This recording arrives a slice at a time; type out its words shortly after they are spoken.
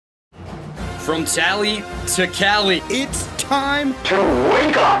From Tally to Cali, It's time to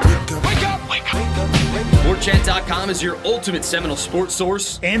wake up. Wake up! Wake up! Warchant.com is your ultimate Seminole sports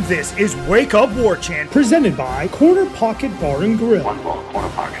source. And this is Wake Up Warchant, presented by Corner Pocket Bar and Grill. One ball, corner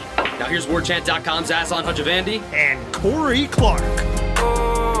pocket. Now here's Warchant.com's Aslan Hutchavandi And Corey Clark.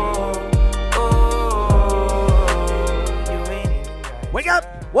 Wake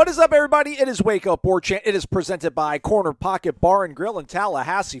up! What is up, everybody? It is Wake Up Warchant. It is presented by Corner Pocket Bar and Grill in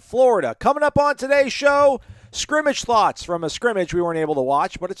Tallahassee, Florida. Coming up on today's show, scrimmage thoughts from a scrimmage we weren't able to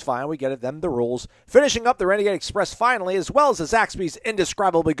watch, but it's fine. We get it, them the rules. Finishing up the Renegade Express finally, as well as the Zaxby's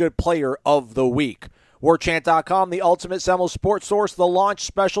Indescribably Good Player of the Week. Warchant.com, the ultimate Seminole sports source. The launch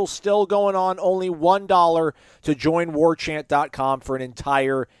special still going on. Only $1 to join Warchant.com for an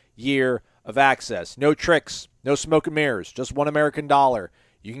entire year of access. No tricks, no smoke and mirrors, just $1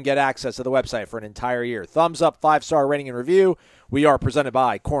 You can get access to the website for an entire year. Thumbs up, 5-star rating and review. We are presented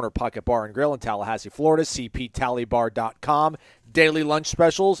by Corner Pocket Bar and Grill in Tallahassee, Florida. CPTallybar.com. Daily lunch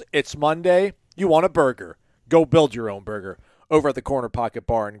specials. It's Monday. You want a burger. Go build your own burger over at the Corner Pocket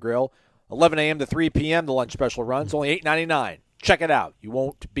Bar and Grill. 11 a.m. to 3 p.m. the lunch special runs. Only $8.99. Check it out. You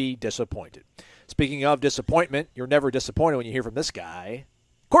won't be disappointed. Speaking of disappointment, you're never disappointed when you hear from this guy,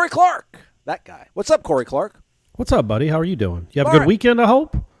 Corey Clark. That guy. What's up, Corey Clark? What's up, buddy? How are you doing? You have a All good right. weekend, I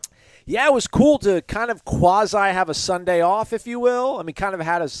hope? Yeah, it was cool to kind of quasi have a Sunday off, if you will. I mean, kind of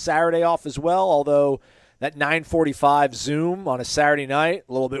had a Saturday off as well, although that 9:45 Zoom on a Saturday night,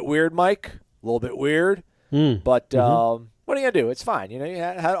 a little bit weird, Mike. A little bit weird. But what are you going to do? It's fine. You know, you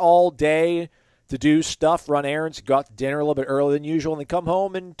had all day to do stuff, run errands, go out to dinner a little bit earlier than usual, and then come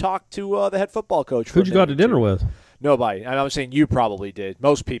home and talk to the head football coach. Who'd you go out to dinner with? Nobody. I'm saying you probably did.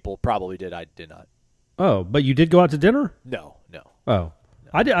 Most people probably did. I did not. Oh, but you did go out to dinner? No. Oh.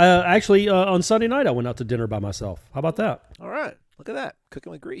 I did. Actually, on Sunday night, I went out to dinner by myself. How about that? All right. Look at that.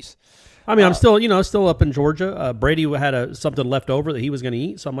 Cooking with grease. I mean, I'm still up in Georgia. Brady had something left over that he was going to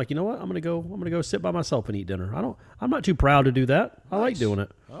eat, so I'm like, you know what? I'm going to go sit by myself and eat dinner. I'm not too proud to do that. I like doing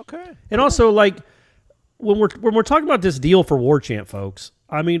it. Okay. And also, like, when we're talking about this deal for Warchant, folks,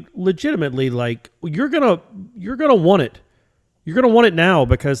 I mean, legitimately, like, you're gonna want it. You're going to want it now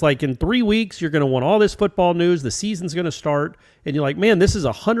because, like, in 3 weeks, you're going to want all this football news. The season's going to start, and you're like, man, this is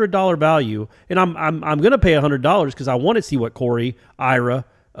 $100 value, and I'm going to pay $100 because I want to see what Corey, Ira,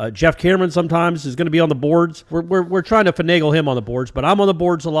 Jeff Cameron sometimes is going to be on the boards. We're trying to finagle him on the boards, but I'm on the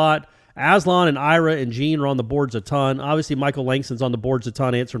boards a lot. Aslan and Ira and Gene are on the boards a ton. Obviously, Michael Langston's on the boards a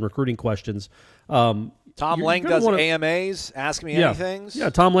ton, answering recruiting questions. Tom Lang does AMAs, Ask Me Anything.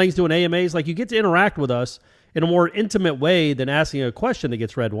 Yeah, Tom Lang's doing AMAs. Like, you get to interact with us in a more intimate way than asking a question that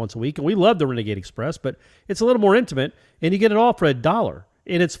gets read once a week. And we love the Renegade Express, but it's a little more intimate, and you get it all for $1.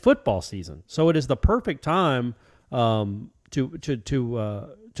 And it's football season, so it is the perfect time to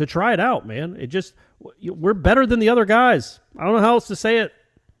try it out, man. We're better than the other guys. I don't know how else to say it.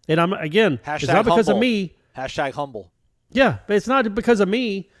 And it's not because of me. Hashtag humble. Yeah, but it's not because of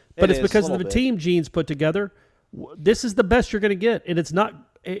me, but it's because of the bit. team Gene's put together. This is the best you're going to get, and it's not.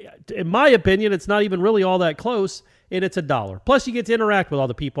 In my opinion, it's not even really all that close, and it's $1. Plus, you get to interact with all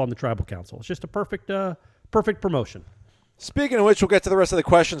the people on the tribal council. It's just a perfect promotion. Speaking of which, we'll get to the rest of the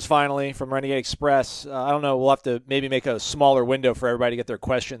questions finally from Renegade Express. I don't know. We'll have to maybe make a smaller window for everybody to get their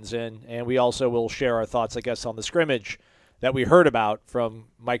questions in, and we also will share our thoughts, I guess, on the scrimmage that we heard about from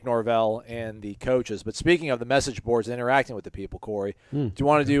Mike Norvell and the coaches. But speaking of the message boards and interacting with the people, Corey, do you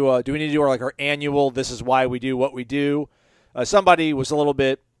want to do? Do we need to do our annual? This is why we do what we do. Somebody was a little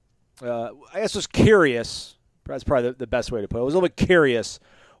bit, I guess, was curious. That's probably the best way to put it. I was a little bit curious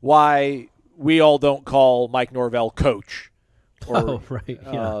why we all don't call Mike Norvell coach. Right.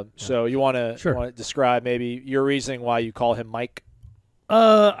 Yeah. So you want to describe maybe your reasoning why you call him Mike?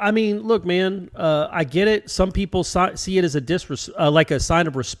 I mean, look, man, I get it. Some people see it as like a sign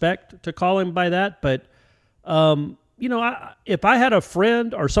of respect to call him by that. But, if I had a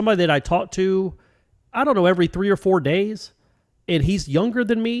friend or somebody that I talked to, I don't know, every 3 or 4 days, and he's younger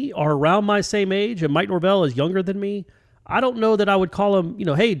than me or around my same age, and Mike Norvell is younger than me, I don't know that I would call him,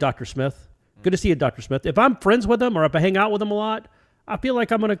 hey, Dr. Smith. Good to see you, Dr. Smith. If I'm friends with him or if I hang out with him a lot, I feel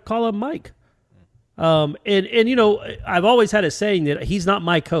like I'm going to call him Mike. I've always had a saying that he's not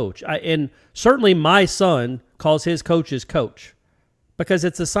my coach. And certainly my son calls his coaches coach because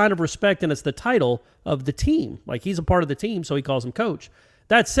it's a sign of respect and it's the title of the team. Like, he's a part of the team, so he calls him coach.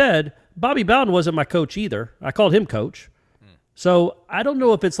 That said, Bobby Bowden wasn't my coach either. I called him coach. So I don't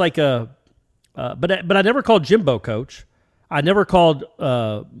know if it's like but I never called Jimbo coach. I never called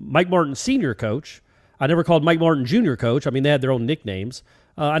Mike Martin Sr. coach. I never called Mike Martin Jr. coach. I mean, they had their own nicknames.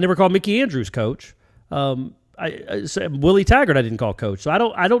 I never called Mickey Andrews coach. Willie Taggart I didn't call coach. So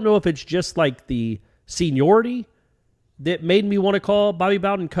I don't know if it's just like the seniority that made me want to call Bobby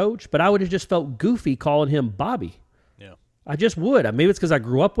Bowden coach, but I would have just felt goofy calling him Bobby. Yeah. I just would. Maybe it's because I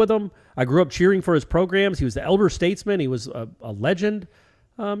grew up with him. I grew up cheering for his programs. He was the elder statesman. He was a legend.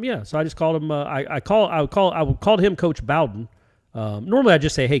 So I just called him. I called him Coach Bowden. Normally I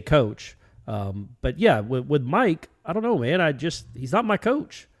just say, "Hey, Coach." But yeah, with Mike, I don't know, man. He's not my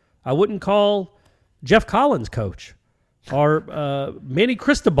coach. I wouldn't call Jeff Collins coach or Manny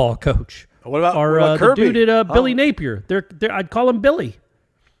Cristobal coach. What about the dude at Billy Napier? I'd call him Billy.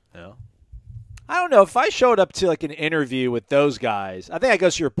 Yeah. I don't know if I showed up to like an interview with those guys. I think I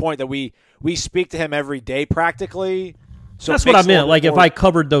goes to your point that we speak to him every day practically. So that's what I meant. Like if I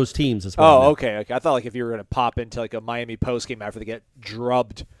covered those teams, as well. Okay. I thought like if you were going to pop into like a Miami post game after they get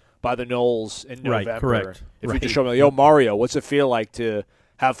drubbed by the Noles in November. Right, correct. If you just show me, yo, Mario, what's it feel like to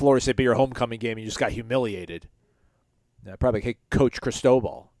have Florida State be your homecoming game and you just got humiliated? Yeah, probably hey, Coach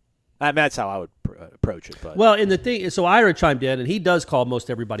Cristobal. I mean, that's how I would approach it. But. Well, and the thing is, so Ira chimed in, and he does call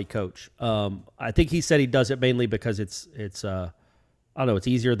most everybody coach. I think he said he does it mainly because it's I don't know, it's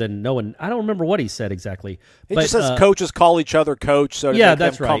easier than knowing. I don't remember what he said exactly. He just says coaches call each other coach, so to make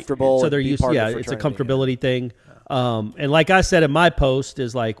them comfortable. So they're used. Yeah, it's a comfortability thing. And like I said in my post,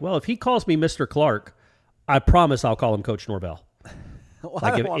 is like, well, if he calls me Mr. Clark, I promise I'll call him Coach Norvell. Well,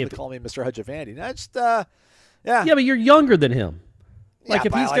 I don't want him to call me Mr. Hudjavandi. That's yeah. Yeah, but you're younger than him. Like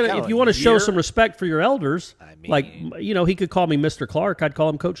if if you want to show some respect for your elders, he could call me Mr. Clark. I'd call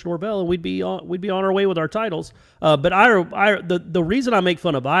him Coach Norvell, and we'd be on our way with our titles. But Ira, the reason I make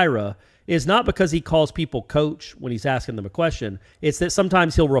fun of Ira is not because he calls people coach when he's asking them a question. It's that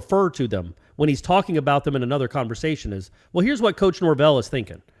sometimes he'll refer to them when he's talking about them in another conversation. Is well, here's what Coach Norvell is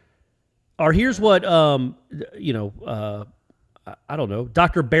thinking, or here's what I don't know,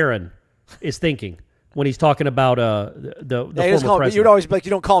 Dr. Barron is thinking. When he's talking about the former president. You'd always be like,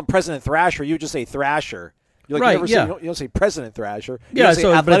 you don't call him President Thrasher. You would just say Thrasher. You're like, right, you don't say President Thrasher. You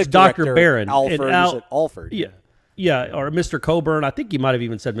but it's Dr. Barron. Alford. Yeah, or Mr. Coburn. I think he might have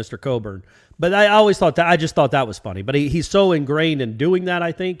even said Mr. Coburn. But I just thought that was funny. But he's so ingrained in doing that,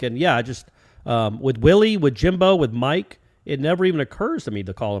 I think. And, yeah, with Willie, with Jimbo, with Mike, it never even occurs to me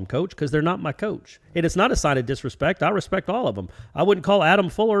to call him coach because they're not my coach. And it's not a sign of disrespect. I respect all of them. I wouldn't call Adam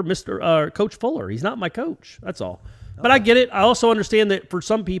Fuller Coach Fuller. He's not my coach. That's all. But I get it. I also understand that for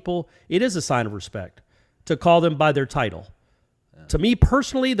some people, it is a sign of respect to call them by their title. Yeah. To me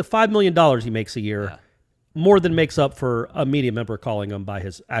personally, the $5 million he makes a year more than makes up for a media member calling him by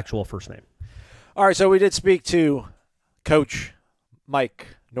his actual first name. All right, so we did speak to Coach Mike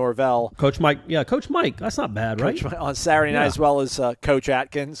Norvell. Coach Mike. Yeah, Coach Mike. That's not bad, right? On Saturday night, as well as Coach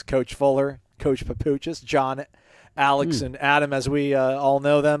Atkins, Coach Fuller, Coach Papuchis, John, Alex, and Adam, as we all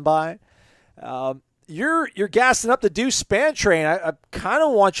know them by. You're gassing up the Deuce Spann train. I kind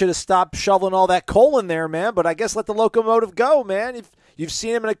of want you to stop shoveling all that coal in there, man, but I guess let the locomotive go, man. You've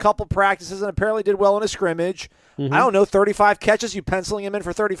seen him in a couple practices and apparently did well in a scrimmage. Mm-hmm. I don't know, 35 catches, you penciling him in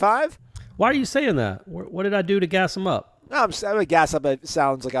for 35? Why are you saying that? What did I do to gas him up? No, I'm gas up. It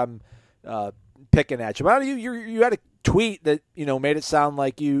sounds like I'm picking at you. But you had a tweet that made it sound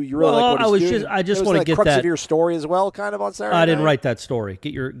like you really like what he's doing. I just want to get crux that of your story as well, kind of on Saturday. I didn't write that story.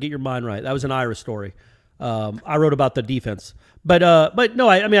 Get your mind right. That was an Ira story. I wrote about the defense, but no,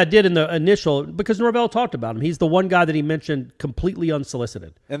 I did in the initial because Norvell talked about him. He's the one guy that he mentioned completely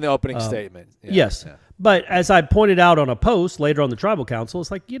unsolicited in the opening statement. Yeah. Yes, but as I pointed out on a post later on the Tribal Council,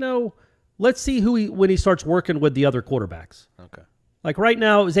 it's like let's see when he starts working with the other quarterbacks. Okay. Like right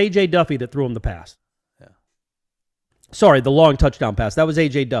now, it was A.J. Duffy that threw him the pass. Yeah. Sorry, the long touchdown pass. That was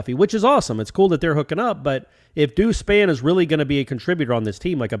A.J. Duffy, which is awesome. It's cool that they're hooking up, but if Deuce Spann is really going to be a contributor on this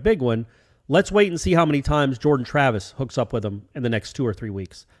team, like a big one, let's wait and see how many times Jordan Travis hooks up with him in the next 2 or 3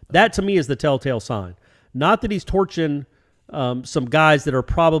 weeks. That, to me, is the telltale sign. Not that he's torching some guys that are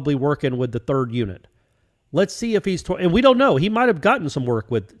probably working with the third unit. Let's see if he's and we don't know. He might have gotten some work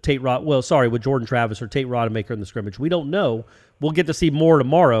with with Jordan Travis or Tate Rodemaker in the scrimmage. We don't know. We'll get to see more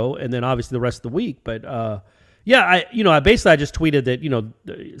tomorrow, and then obviously the rest of the week. But I just tweeted that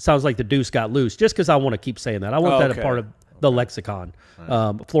it sounds like the Deuce got loose, just because I want to keep saying that. I want that a part of the lexicon,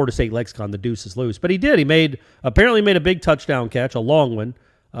 Florida State lexicon. The Deuce is loose, but he did. He apparently made a big touchdown catch, a long one.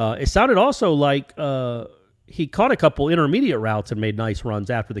 It sounded also like he caught a couple intermediate routes and made nice runs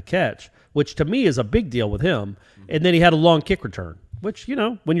after the catch, which to me is a big deal with him. And then he had a long kick return, which,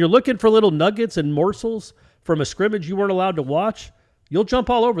 when you're looking for little nuggets and morsels from a scrimmage you weren't allowed to watch, you'll jump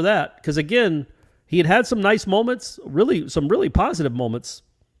all over that. Because, again, he had some nice moments, some really positive moments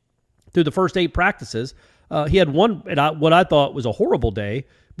through the first 8 practices. He had one, what I thought was a horrible day,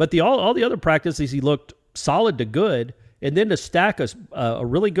 but all the other practices he looked solid to good, and then to stack a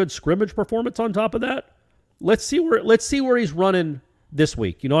really good scrimmage performance on top of that. Let's see where he's running this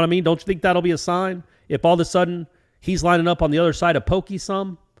week. You know what I mean? Don't you think that'll be a sign if all of a sudden he's lining up on the other side of Pokey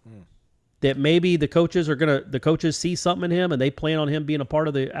some? That maybe the coaches see something in him and they plan on him being a part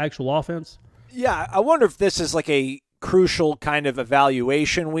of the actual offense? Yeah, I wonder if this is like a crucial kind of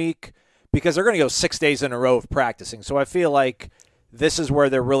evaluation week, because they're going to go 6 days in a row of practicing. So I feel like this is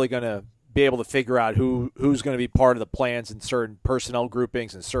where they're really going to be able to figure out who's going to be part of the plans in certain personnel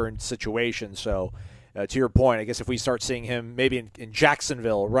groupings and certain situations. So to your point, I guess if we start seeing him maybe in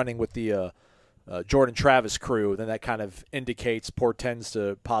Jacksonville running with the Jordan Travis crew, then that kind of portends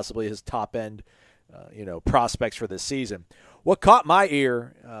to possibly his top end, prospects for this season. What caught my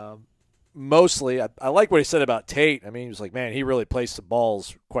ear mostly, I like what he said about Tate. I mean, he was like, man, he really placed the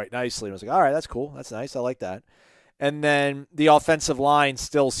balls quite nicely. And I was like, all right, that's cool. That's nice. I like that. And then the offensive line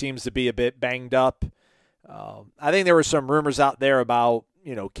still seems to be a bit banged up. I think there were some rumors out there about,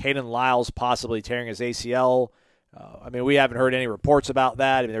 Caden Lyles possibly tearing his ACL. I mean, we haven't heard any reports about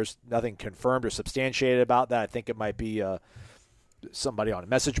that. I mean, there's nothing confirmed or substantiated about that. I think it might be somebody on a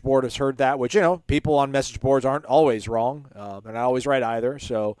message board has heard that, which, people on message boards aren't always wrong. They're not always right either.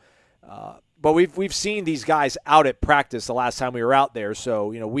 So, but we've seen these guys out at practice the last time we were out there. So,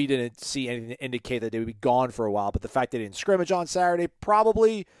 we didn't see anything to indicate that they would be gone for a while. But the fact that they didn't scrimmage on Saturday,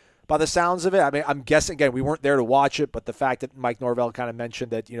 probably by the sounds of it, I mean, I'm guessing, again, we weren't there to watch it, but the fact that Mike Norvell kind of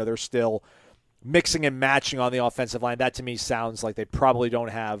mentioned that, they're still mixing and matching on the offensive line, that to me sounds like they probably don't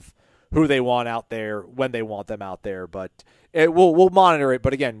have who they want out there when they want them out there. But we'll monitor it.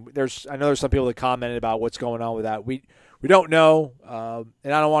 But again, I know there's some people that commented about what's going on with that. We don't know,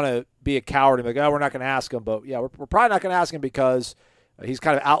 and I don't want to be a coward and be like, we're not going to ask him. But yeah, we're probably not going to ask him because he's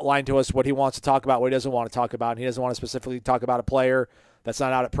kind of outlined to us what he wants to talk about, what he doesn't want to talk about, and he doesn't want to specifically talk about a player that's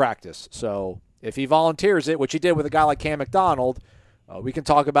not out at practice. So if he volunteers it, which he did with a guy like Cam McDonald, we can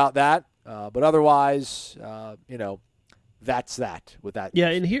talk about that. But otherwise, that's that with that. Yeah,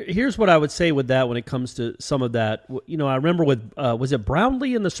 and here's what I would say with that when it comes to some of that. I remember with, was it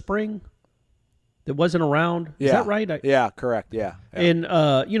Brownlee in the spring that wasn't around? Is that right? Yeah, correct, yeah. And,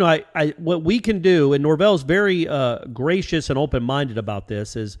 I what we can do, and Norvell's very gracious and open-minded about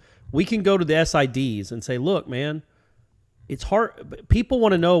this, is we can go to the SIDs and say, look, man, it's hard. People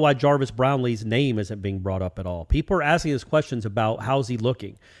want to know why Jarvis Brownlee's name isn't being brought up at all. People are asking us questions about how's he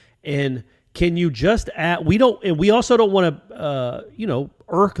looking. And can you just we also don't want to,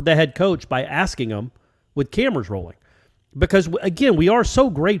 irk the head coach by asking him with cameras rolling. Because, again, we are so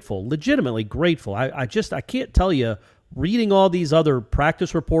grateful, legitimately grateful. I can't tell you, reading all these other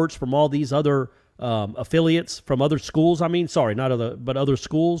practice reports from all these other affiliates from other schools, other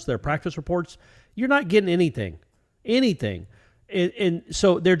schools, their practice reports, you're not getting anything. And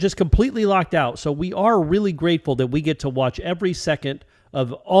so they're just completely locked out. So we are really grateful that we get to watch every second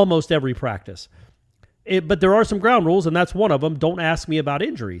of almost every practice. But there are some ground rules, and that's one of them. Don't ask me about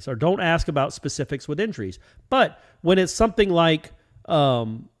injuries, or don't ask about specifics with injuries. But when it's something like,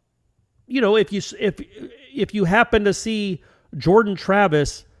 if you happen to see Jordan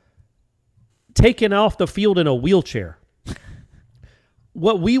Travis taken off the field in a wheelchair,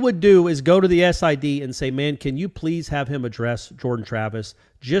 what we would do is go to the SID and say, man, can you please have him address Jordan Travis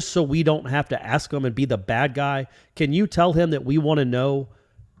just so we don't have to ask him and be the bad guy? Can you tell him that we want to know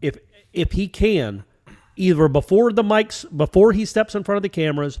if he can, either before the mics, before he steps in front of the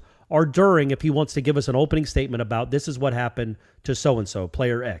cameras, or during, if he wants to give us an opening statement about this is what happened to so-and-so,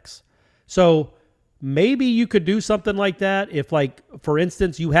 player X. So maybe you could do something like that if, like, for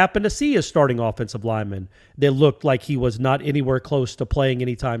instance, you happen to see a starting offensive lineman that looked like he was not anywhere close to playing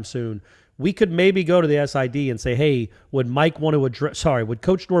anytime soon. We could maybe go to the SID and say, hey, would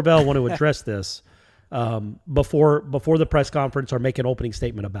Coach Norvell want to address this before the press conference or make an opening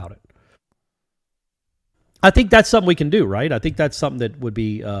statement about it? I think that's something we can do, right? I think that's something that would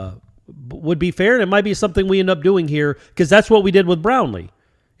be fair, and it might be something we end up doing here because that's what we did with Brownlee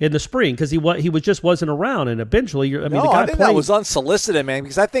in the spring because he just wasn't around, and eventually, the guy played. That was unsolicited, man.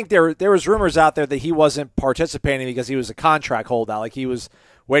 Because I think there was rumors out there that he wasn't participating because he was a contract holdout, like he was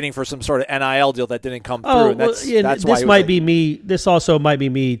waiting for some sort of NIL deal that didn't come through. That's why this might be me. This also might be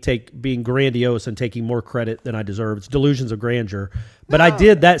me being grandiose and taking more credit than I deserve. It's delusions of grandeur. But I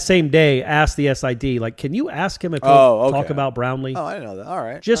did that same day ask the SID, like, can you ask him if he'll talk about Brownlee? Oh, I didn't know that. All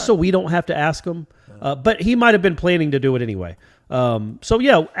right. So we don't have to ask him. But he might have been planning to do it anyway. So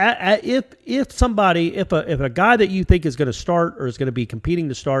yeah, if a guy that you think is going to start or is going to be competing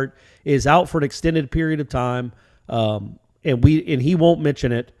to start is out for an extended period of time, and he won't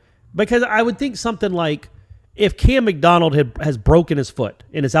mention it, because I would think something like if Cam McDonald has broken his foot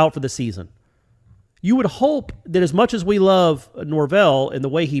and is out for the season, You would hope that as much as we love Norvell and the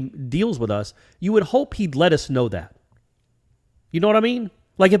way he deals with us, you would hope he'd let us know that. You know what I mean?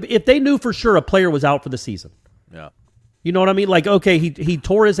 Like if they knew for sure a player was out for the season. Yeah. You know what I mean? Like, okay, he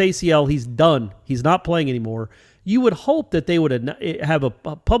tore his ACL. He's done. He's not playing anymore. You would hope that they would have a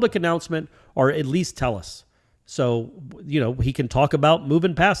public announcement or at least tell us. So, he can talk about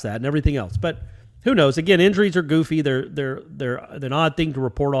moving past that and everything else. But who knows? Again, injuries are goofy. They're an odd thing to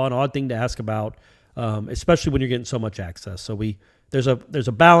report on, odd thing to ask about, especially when you're getting so much access. So there's a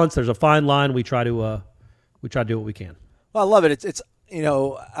balance. There's a fine line. We try to do what we can. Well, I love it. It's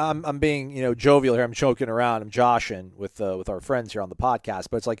I'm being jovial here. I'm joking around. I'm joshing with our friends here on the podcast.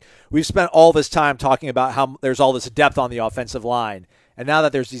 But it's like we've spent all this time talking about how there's all this depth on the offensive line. And now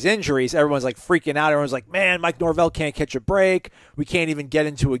that there's these injuries, everyone's like freaking out. Everyone's like, man, Mike Norvell can't catch a break. We can't even get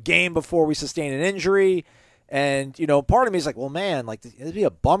into a game before we sustain an injury. And, part of me is like, well, man, like it'd be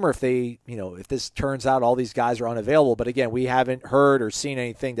a bummer if if this turns out all these guys are unavailable. But again, we haven't heard or seen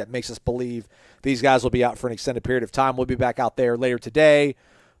anything that makes us believe these guys will be out for an extended period of time. We'll be back out there later today,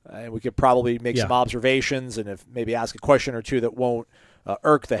 and we could probably make some observations and if maybe ask a question or two that won't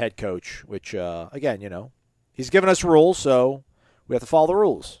irk the head coach, which, again, he's given us rules, so we have to follow the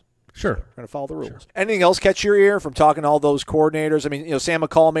rules. Sure. We're going to follow the rules. Sure. Anything else catch your ear from talking to all those coordinators? I mean, Sam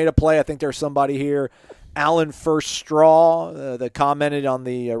McCall made a play. I think there's somebody here. Alan First Straw that commented on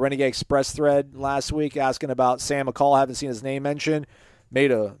the Renegade Express thread last week asking about Sam McCall. I haven't seen his name mentioned.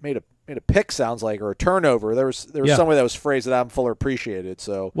 Made a pick, sounds like, or a turnover. There was some way that was phrased that Adam Fuller appreciated.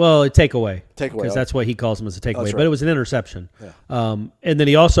 So a takeaway. Because that's what he calls them as a takeaway. Right. But it was an interception. Yeah. And then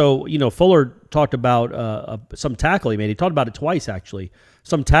he also, Fuller talked about some tackle he made. He talked about it twice, actually.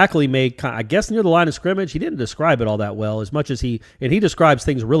 Some tackle he made, I guess, near the line of scrimmage. He didn't describe it all that well, as much as he describes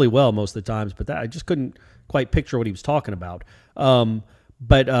things really well most of the times, but I just couldn't quite picture what he was talking about.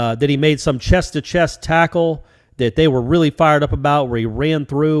 But that he made some chest-to-chest tackle that they were really fired up about, where he ran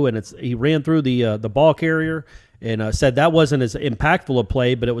through the ball carrier and said that wasn't as impactful a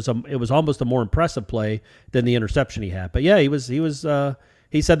play, but it was almost a more impressive play than the interception he had. But yeah, he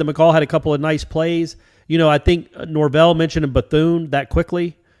said that McCall had a couple of nice plays. I think Norvell mentioned Bethune that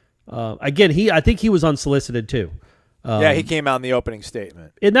quickly. Again, I think he was unsolicited too. He came out in the opening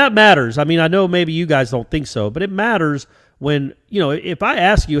statement. And that matters. I mean, I know maybe you guys don't think so, but it matters when, if I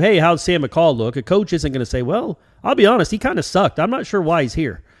ask you, hey, how'd Sam McCall look? A coach isn't going to say, well, I'll be honest, he kind of sucked. I'm not sure why he's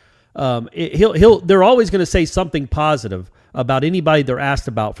here. They're always going to say something positive about anybody they're asked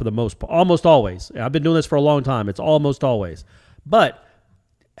about for the most part. Almost always. I've been doing this for a long time. It's almost always. But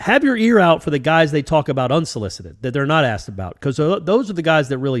have your ear out for the guys they talk about unsolicited, that they're not asked about, because those are the guys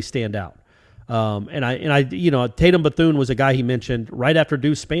that really stand out. Tatum Bethune was a guy he mentioned right after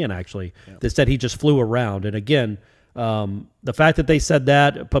Deuce Spann, actually, that said he just flew around. And again, the fact that they said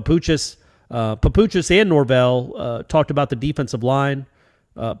that, Papuchis and Norvell talked about the defensive line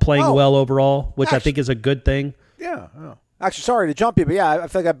playing well overall, which I think is a good thing. Yeah. Oh. Actually, sorry to jump you, but I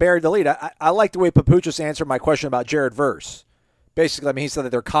feel like I buried the lead. I like the way Papuchis answered my question about Jared Verse. Basically, I mean, he said that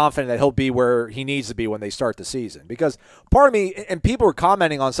they're confident that he'll be where he needs to be when they start the season. Because part of me, and people were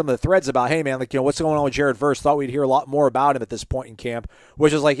commenting on some of the threads about, hey, man, like, what's going on with Jared Verse? Thought we'd hear a lot more about him at this point in camp,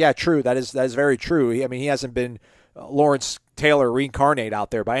 which is like, yeah, true. That is very true. He hasn't been Lawrence Taylor reincarnate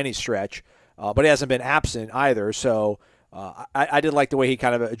out there by any stretch, but he hasn't been absent either. So I did like the way he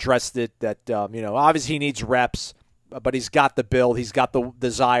kind of addressed it, that, obviously he needs reps, but he's got the build, he's got the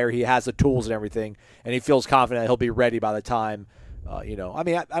desire, he has the tools and everything, and he feels confident he'll be ready by the time. I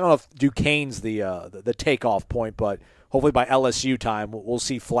don't know if Duquesne's the takeoff point, but hopefully by LSU time we'll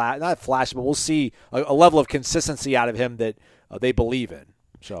see but we'll see a level of consistency out of him that they believe in.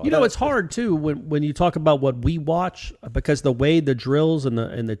 So it's hard too when you talk about what we watch, because the way the drills and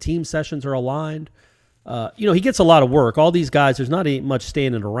the team sessions are aligned. He gets a lot of work. All these guys, there's not much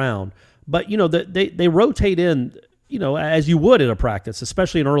standing around, but they rotate in. As you would in a practice,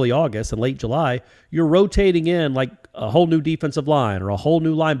 especially in early August and late July, you're rotating in like a whole new defensive line or a whole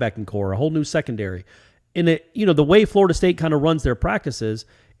new linebacking core, a whole new secondary. And the way Florida State kind of runs their practices,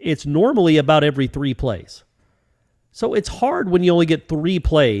 it's normally about every 3 plays. So it's hard when you only get 3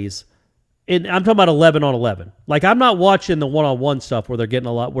 plays. And I'm talking about 11 on 11. Like, I'm not watching the one-on-one stuff where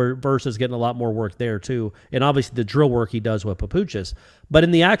where Verse is getting a lot more work there too. And obviously the drill work he does with Papuchis. But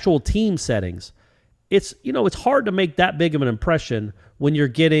in the actual team settings, it's hard to make that big of an impression when you're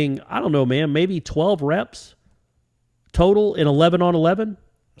getting, I don't know, man, maybe 12 reps total in 11 on 11,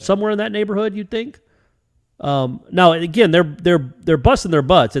 somewhere in that neighborhood, you'd think. Now, again, they're busting their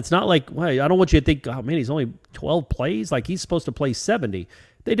butts. It's not like, hey, I don't want you to think, oh, man, he's only 12 plays. Like, he's supposed to play 70.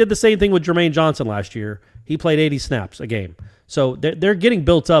 They did the same thing with Jermaine Johnson last year. He played 80 snaps a game. So they're getting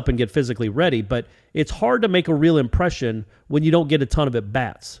built up and get physically ready, but it's hard to make a real impression when you don't get a ton of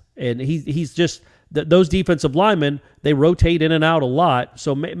at-bats. And he's just those defensive linemen, they rotate in and out a lot.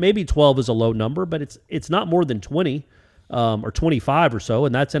 So maybe 12 is a low number, but it's not more than 20 or 25 or so,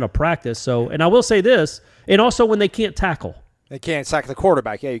 and that's in a practice. So, and I will say this, and also when they can't tackle. They can't sack the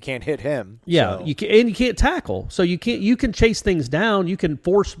quarterback. Yeah, you can't hit him. Yeah, so. you can't tackle. So you can chase things down. You can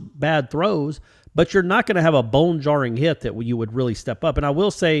force bad throws, but you're not going to have a bone-jarring hit that you would really step up. And I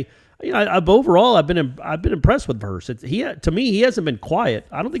will say, overall, I've been impressed with Verse. To me, he hasn't been quiet.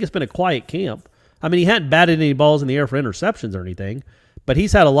 I don't think it's been a quiet camp. I mean, he hadn't batted any balls in the air for interceptions or anything, but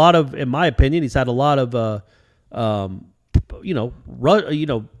he's had a lot of, in my opinion, QB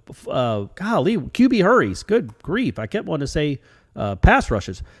hurries. Good grief. I kept wanting to say pass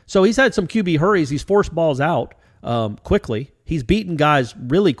rushes. So he's had some QB hurries. He's forced balls out quickly. He's beaten guys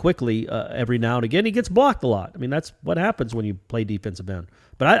really quickly every now and again. He gets blocked a lot. I mean, that's what happens when you play defensive end.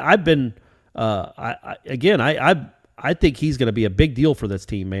 But I think he's going to be a big deal for this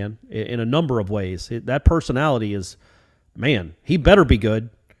team, man, in a number of ways. That personality is, man, he better be good.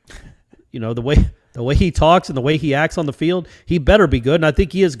 The way he talks and the way he acts on the field, he better be good, and I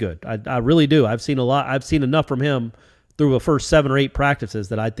think he is good. I really do. I've seen enough from him through the first 7 or 8 practices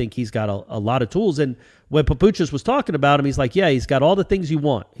that I think he's got a lot of tools. And when Papuchis was talking about him, he's like, yeah, he's got all the things you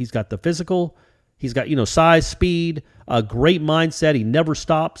want. He's got the physical. He's got, size, speed, a great mindset. He never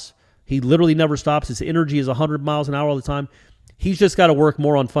stops. He literally never stops. His energy is 100 miles an hour all the time. He's just got to work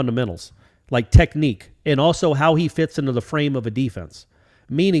more on fundamentals, like technique, and also how he fits into the frame of a defense.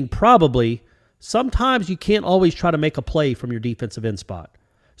 Meaning probably sometimes you can't always try to make a play from your defensive end spot.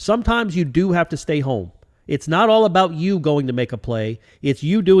 Sometimes you do have to stay home. It's not all about you going to make a play. It's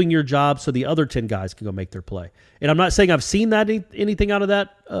you doing your job so the other 10 guys can go make their play. And I'm not saying I've seen anything out of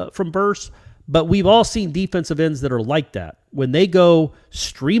that from Verse, but we've all seen defensive ends that are like that. When they go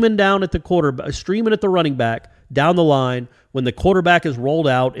streaming down at streaming at the running back, down the line, when the quarterback is rolled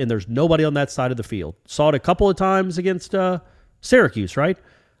out and there's nobody on that side of the field. Saw it a couple of times against Syracuse, right?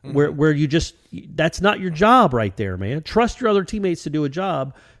 Mm-hmm. Where you just, that's not your job right there, man. Trust your other teammates to do a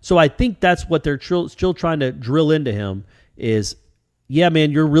job. So I think that's what they're still trying to drill into him is, yeah,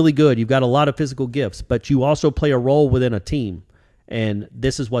 man, you're really good. You've got a lot of physical gifts, but you also play a role within a team, and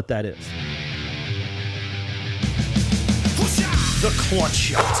this is what that is. The clutch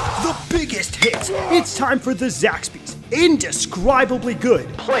shot, the biggest hits. It's time for the Zaxby's Indescribably Good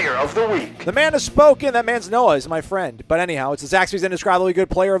Player of the Week. The man has spoken. That man's Noles, my friend. But anyhow, it's the Zaxby's Indescribably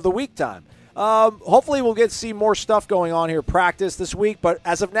Good Player of the Week time. Hopefully we'll get to see more stuff going on here practice this week. But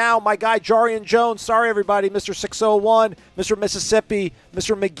as of now, my guy Jarian Jones, sorry everybody, Mr. 601, Mr. Mississippi,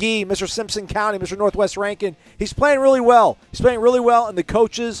 Mr. McGee, Mr. Simpson County, Mr. Northwest Rankin, he's playing really well. And the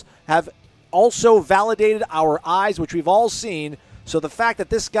coaches have also validated our eyes, which we've all seen. So the fact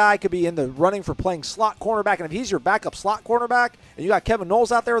that this guy could be in the running for playing slot cornerback, and if he's your backup slot cornerback, and you got Kevin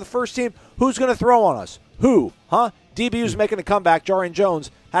Noles out there with the first team, who's going to throw on us? Who? Huh? DBU's making a comeback. Jarian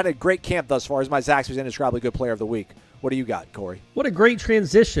Jones had a great camp thus far as my Zaxby's Indescribably Good Player of the Week. What do you got, Corey? What a great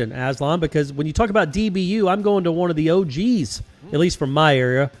transition, Aslan, because when you talk about DBU, I'm going to one of the OGs, at least from my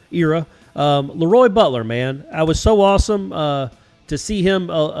era. Leroy Butler, man. I was so awesome to see him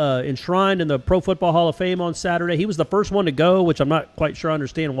enshrined in the Pro Football Hall of Fame on Saturday. He was the first one to go, which I'm not quite sure I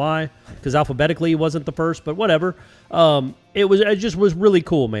understand why, because alphabetically he wasn't the first, but whatever. It just was really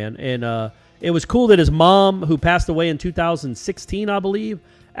cool, man. And it was cool that his mom, who passed away in 2016, I believe,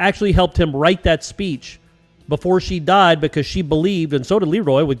 actually helped him write that speech before she died because she believed, and so did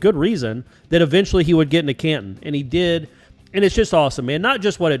Leroy with good reason, that eventually he would get into Canton. And he did. And it's just awesome, man. Not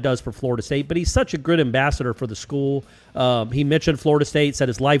just what it does for Florida State, but he's such a good ambassador for the school. He mentioned Florida State, said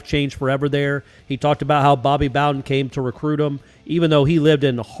his life changed forever there. He talked about how Bobby Bowden came to recruit him, even though he lived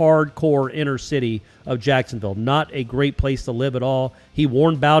in the hardcore inner city of Jacksonville. Not a great place to live at all. He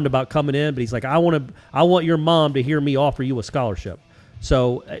warned Bowden about coming in, but he's like, I want your mom to hear me offer you a scholarship.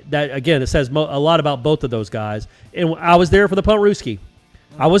 So that, again, it says a lot about both of those guys. And I was there for the Punt Rooski.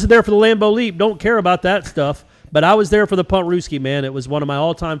 I wasn't there for the Lambeau Leap. Don't care about that stuff. But I was there for the Punt Rooski, man. It was one of my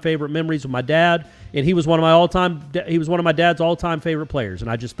all-time favorite memories with my dad, and he was one of my dad's all-time favorite players.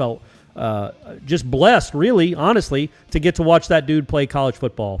 And I just felt just blessed, really, honestly, to get to watch that dude play college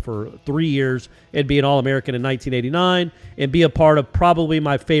football for 3 years and be an All-American in 1989 and be a part of probably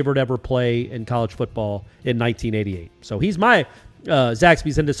my favorite ever play in college football in 1988. So he's my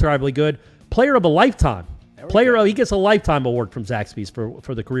Zaxby's Indescribably Good Player of a Lifetime. He gets a lifetime award from Zaxby's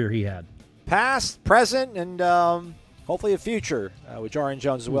for the career he had. Past, present, and hopefully a future with Jarian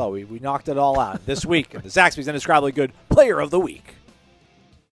Jones as well. We knocked it all out this week. The Zaxby's Indescribably Good Player of the Week.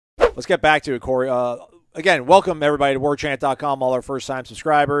 let's get back to it, Corey. Again, welcome everybody to warchant.com, all our first-time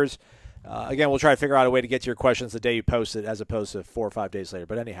subscribers. Again, we'll try to figure out a way to get to your questions the day you post it as opposed to 4 or 5 days later.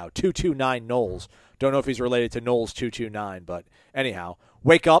 But anyhow, 229 Noles. Don't know if he's related to Noles 229, but anyhow.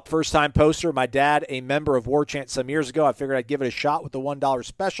 Wake up, first-time poster. My dad, a member of Warchant some years ago. I figured I'd give it a shot with the $1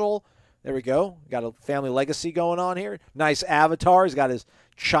 special. There we go. Got a family legacy going on here. Nice avatar. He's got his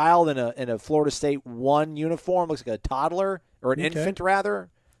child in a Florida State 1 uniform. Looks like a toddler or an infant, rather.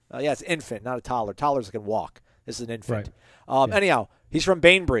 Yeah, it's infant, not a toddler. Toddlers can walk. This is an infant. Right. Anyhow, he's from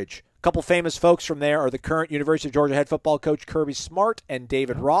Bainbridge. A couple famous folks from there are the current University of Georgia head football coach Kirby Smart and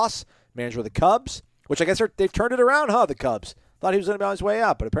David Ross, manager of the Cubs, which I guess they've turned it around, the Cubs. Thought he was going to be on his way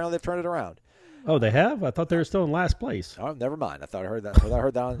out, but apparently they've turned it around. Oh, they have? I thought they were still in last place. Oh, never mind. I heard that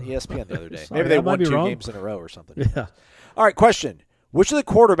on ESPN the other day. Maybe they won 2 games in a row or something. Yeah. All right, question. Which of the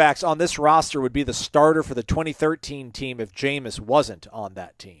quarterbacks on this roster would be the starter for the 2013 team if Jameis wasn't on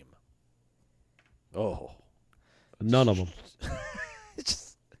that team? Oh. None of them.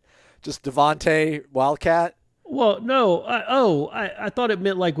 Just Devontae Wildcat? Well, no. I thought it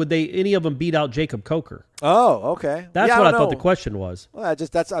meant like would any of them beat out Jacob Coker? Oh, okay. That's what I thought the question was. Well,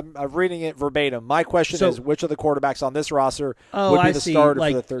 I'm reading it verbatim. My question is which of the quarterbacks on this roster would be the starter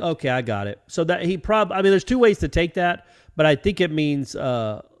for the third? Okay, I got it. So that he probably. I mean, there's 2 ways to take that, but I think it means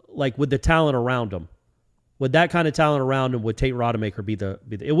like with the talent around him. With that kind of talent around him, would Tate Rodemaker be the?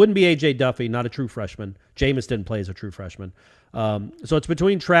 It wouldn't be A.J. Duffy, not a true freshman. Jameis didn't play as a true freshman. So it's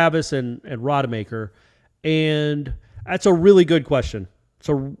between Travis and Rodemaker, and that's a really good question. It's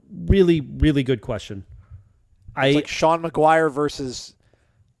a really, really good question. It's like Sean McGuire versus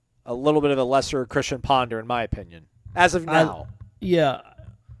a little bit of a lesser Christian Ponder, in my opinion, as of now.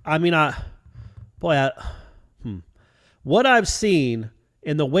 I mean, what I've seen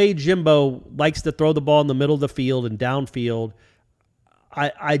in the way Jimbo likes to throw the ball in the middle of the field and downfield,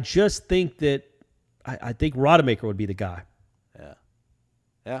 I just think that I think Rodemaker would be the guy.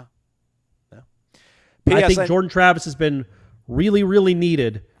 Yeah. I think Jordan Travis has been really, really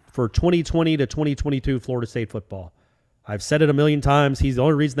needed for 2020 to 2022 Florida State football. I've said it a million times. He's the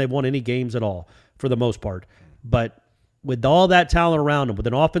only reason they've won any games at all, for the most part. But with all that talent around him, with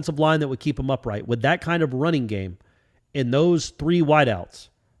an offensive line that would keep him upright, with that kind of running game, in those 3 wideouts,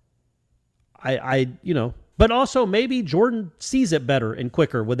 but also maybe Jordan sees it better and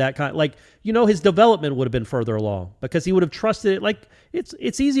quicker with that kind. His development would have been further along because he would have trusted it. Like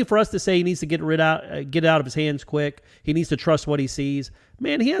it's easy for us to say he needs to get it out of his hands quick. He needs to trust what he sees.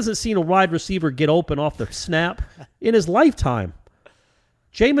 Man, he hasn't seen a wide receiver get open off the snap in his lifetime.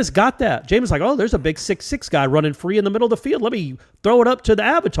 Jameis got that. Jameis like, oh, there's a big 6'6" guy running free in the middle of the field. Let me throw it up to the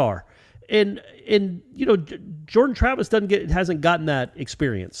avatar. And Jordan Travis hasn't gotten that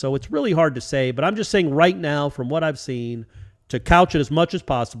experience, so it's really hard to say. But I'm just saying right now, from what I've seen, to couch it as much as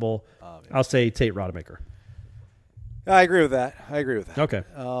possible, I'll say Tate Rodemaker. I agree with that. Okay.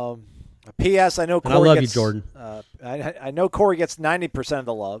 P.S. I know Corey. And I love you, Jordan. I know Corey gets 90% of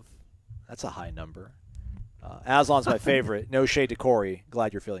the love. That's a high number. Aslan's my favorite. No shade to Corey.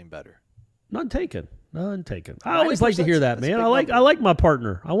 Glad you're feeling better. None taken. I always like to hear that, man. I like my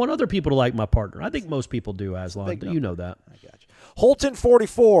partner. I want other people to like my partner. I think most people do, Aslan. You know that. I got you. Holton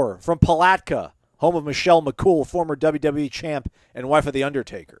 44 from Palatka, home of Michelle McCool, former WWE champ and wife of The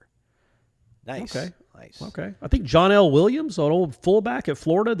Undertaker. Nice. Okay. Nice. Okay. I think John L. Williams, an old fullback at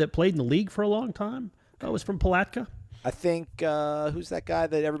Florida that played in the league for a long time, was from Palatka. I think, who's that guy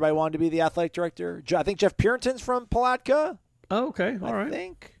that everybody wanted to be the athletic director? I think Jeff Purinton's from Palatka. Oh, okay. All right. I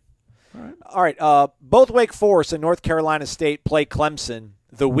think. All right. Both Wake Forest and North Carolina State play Clemson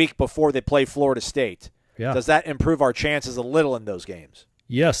the week before they play Florida State. Yeah. Does that improve our chances a little in those games?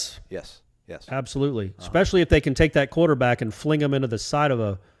 Yes. Absolutely. Especially if they can take that quarterback and fling him into the side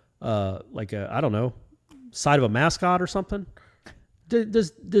of side of a mascot or something.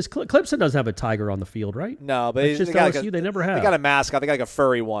 Does Clemson doesn't have a tiger on the field, right? No, but it's just LSU. They never have. They got a mascot. They got like a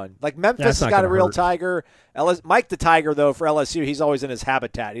furry one. Like Memphis has got a real tiger. Mike the Tiger, though, for LSU, he's always in his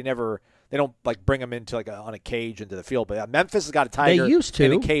habitat. They don't like bring him into on a cage into the field. But Memphis has got a tiger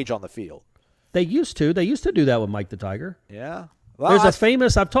in a cage on the field. They used to do that with Mike the Tiger. Yeah. Well, there's a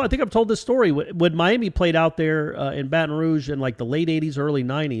famous. I think I've told this story when Miami played out there in Baton Rouge in like the late '80s, early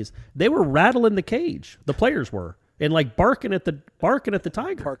 '90s. They were rattling the cage. The players were. And like barking at the tiger. Barking at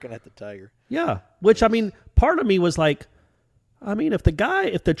the tiger. Yeah. Which, I mean, part of me was like, I mean, if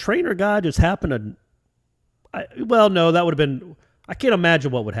the trainer guy just happened to, no, that would have been, I can't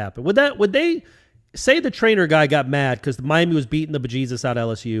imagine what would happen. Would they say the trainer guy got mad because Miami was beating the bejesus out of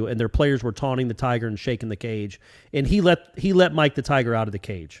LSU and their players were taunting the tiger and shaking the cage, and he let Mike the Tiger out of the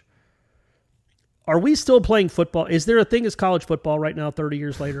cage. Are we still playing football? Is there a thing as college football right now 30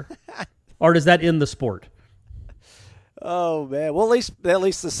 years later? Or does that end the sport? Oh, man. Well, at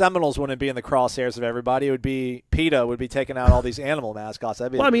least the Seminoles wouldn't be in the crosshairs of everybody. It would be PETA would be taking out all these animal mascots.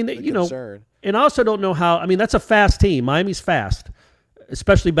 That'd be the concern. And I also don't know how. I mean, that's a fast team. Miami's fast,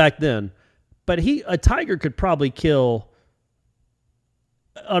 especially back then. But a Tiger could probably kill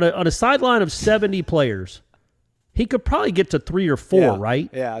on a sideline of 70 players. He could probably get to 3 or 4, right?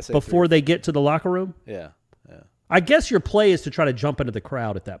 Yeah, I say before 3. they get to the locker room. Yeah. I guess your play is to try to jump into the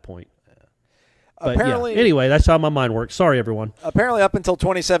crowd at that point. But apparently, anyway, that's how my mind works. Sorry, everyone. Apparently, up until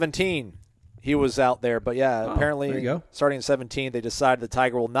 2017, he was out there. But apparently, there you go. Starting in 17, they decided the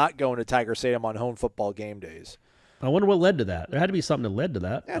Tiger will not go into Tiger Stadium on home football game days. I wonder what led to that. There had to be something that led to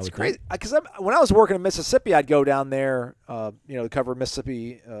that. That's crazy. Because when I was working in Mississippi, I'd go down there, to cover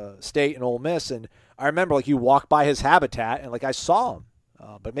Mississippi State and Ole Miss, and I remember you walk by his habitat, and I saw him.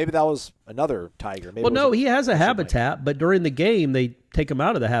 But maybe that was another tiger. Maybe he has a habitat, but during the game they take him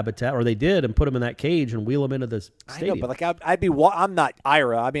out of the habitat, or they did, and put him in that cage and wheel him into the stadium. I know, but I'm not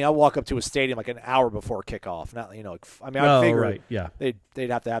Ira. I mean, I walk up to a stadium an hour before kickoff. Not, I figure right, yeah. they'd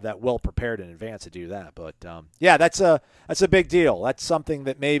have to have that well prepared in advance to do that. But that's a big deal. That's something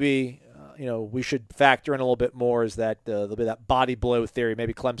that maybe we should factor in a little bit more. Is that there'll be that body blow theory?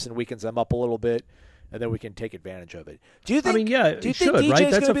 Maybe Clemson weakens them up a little bit, and then we can take advantage of it. Do you think? I mean, yeah, do you should, think DJ's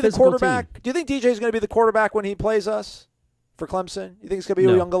right? That's going to be the quarterback? Team. Do you think DJ's going to be the quarterback when he plays us for Clemson? You think it's going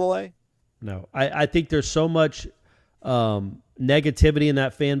to be Uyunglele? No, I think there's so much negativity in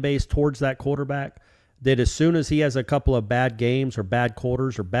that fan base towards that quarterback that as soon as he has a couple of bad games or bad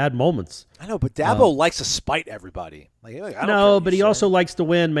quarters or bad moments. I know, but Dabo likes to spite everybody. But he also likes to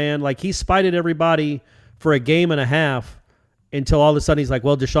win, man. He spited everybody for a game and a half until all of a sudden he's like,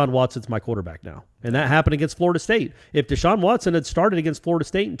 well, Deshaun Watson's my quarterback now. And that happened against Florida State. If Deshaun Watson had started against Florida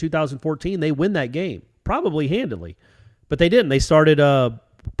State in 2014, they win that game, probably handily. But they didn't. They started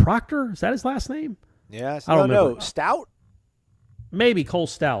Proctor. Is that his last name? Yes. I don't know. Stout? Maybe Cole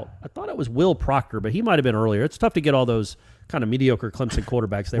Stout. I thought it was Will Proctor, but he might have been earlier. It's tough to get all those kind of mediocre Clemson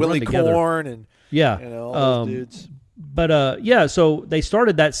quarterbacks. They Willie run together. Corn and all those dudes. But, so they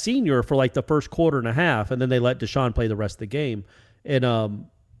started that senior for the first quarter and a half, and then they let Deshaun play the rest of the game. And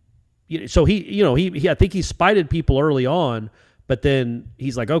so he I think he spited people early on, but then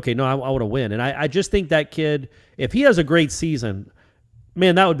he's like, okay, no, I want to win. And I just think that kid, if he has a great season,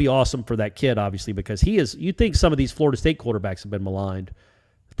 man, that would be awesome for that kid, obviously, because you think some of these Florida State quarterbacks have been maligned.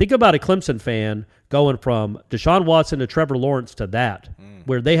 Think about a Clemson fan going from Deshaun Watson to Trevor Lawrence to that,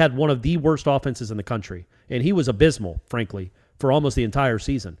 where they had one of the worst offenses in the country. And he was abysmal, frankly, for almost the entire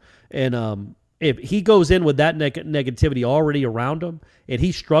season. And if he goes in with that negativity already around him and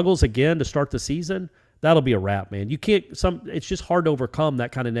he struggles again to start the season, that'll be a wrap, man. You can't. It's just hard to overcome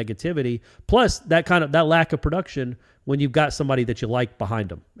that kind of negativity. Plus, that lack of production when you've got somebody that you like behind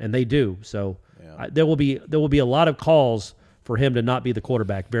them, and they do. So there will be a lot of calls for him to not be the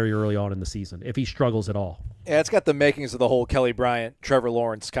quarterback very early on in the season if he struggles at all. Yeah, it's got the makings of the whole Kelly Bryant, Trevor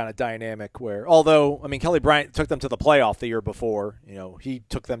Lawrence kind of dynamic where, although, Kelly Bryant took them to the playoff the year before. He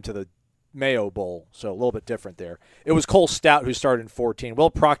took them to the Mayo Bowl, so a little bit different there. It was Cole Stout who started in 14. Will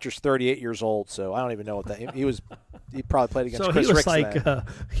Proctor's 38 years old, so I don't even know what that – he probably played against Chris Ricks then.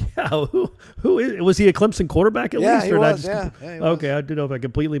 Who was he a Clemson quarterback at least? He was. He was. Okay, I didn't know if I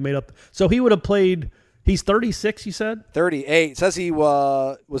completely made up. So he would have played – he's 36, you said? 38. It says he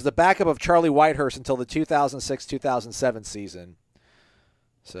was the backup of Charlie Whitehurst until the 2006-2007 season.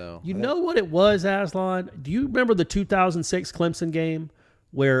 So you know what it was, Aslan? Do you remember the 2006 Clemson game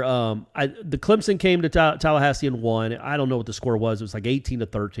where the Clemson came to Tallahassee and won? I don't know what the score was. It was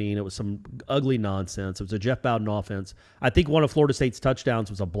 18-13. It was some ugly nonsense. It was a Jeff Bowden offense. I think one of Florida State's touchdowns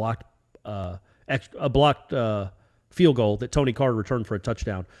was a blocked field goal that Tony Carter returned for a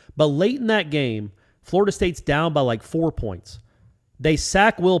touchdown. But late in that game, Florida State's down by 4 points. They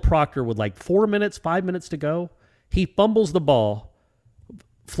sack Will Proctor with 5 minutes to go. He fumbles the ball.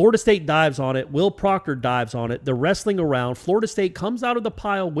 Florida State dives on it. Will Proctor dives on it. They're wrestling around. Florida State comes out of the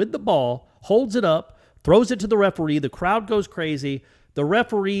pile with the ball, holds it up, throws it to the referee. The crowd goes crazy. The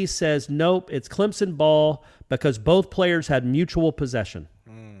referee says, nope, it's Clemson ball because both players had mutual possession.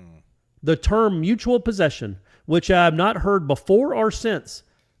 The term mutual possession, which I have not heard before or since.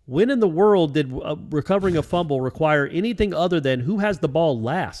 When in the world did recovering a fumble require anything other than who has the ball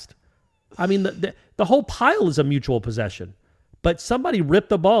last? The whole pile is a mutual possession. But somebody ripped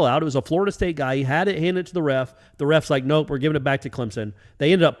the ball out. It was a Florida State guy. He had it handed to the ref. The ref's like, nope, we're giving it back to Clemson.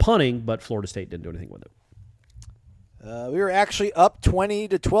 They ended up punting, but Florida State didn't do anything with it. We were actually up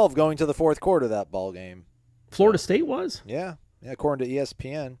 20-12 going to the fourth quarter of that ball game. Florida State was? Yeah, according to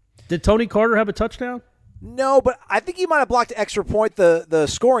ESPN. Did Tony Carter have a touchdown? No, but I think he might have blocked an extra point. The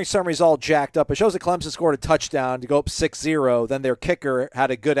scoring summary is all jacked up. It shows that Clemson scored a touchdown to go up 6-0. Then their kicker had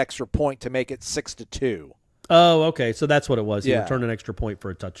a good extra point to make it 6-2. Oh, okay. So that's what it was. He Yeah. returned an extra point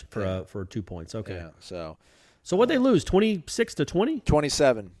for a touch for 2 points. Okay. Yeah, So what they lose? 26-20?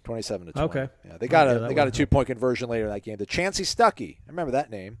 27 to 20. Okay. Yeah, they got that a 2-point help. conversion later in that game. The Chancey Stuckey. I remember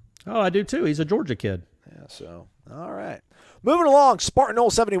that name. Oh, I do too. He's a Georgia kid. Yeah, so all right. Moving along, Spartan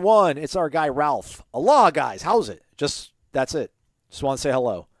Knoll 71. It's our guy Ralph. Aloha, guys. How's it? That's it. Just want to say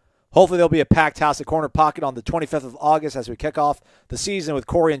hello. Hopefully there'll be a packed house at Corner Pocket on the 25th of August as we kick off the season with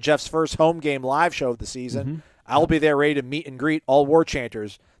Corey and Jeff's first home game live show of the season. Mm-hmm. I'll be there ready to meet and greet all war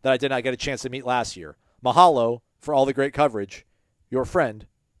chanters that I did not get a chance to meet last year. Mahalo for all the great coverage. Your friend,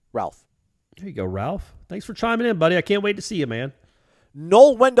 Ralph. There you go, Ralph. Thanks for chiming in, buddy. I can't wait to see you, man.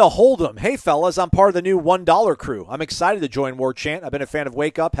 Noel Wenda Hold'em. Hey, fellas, I'm part of the new $1 crew. I'm excited to join War Chant. I've been a fan of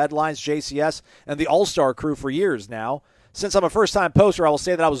Wake Up, Headlines, JCS, and the All-Star crew for years now. Since I'm a first-time poster, I will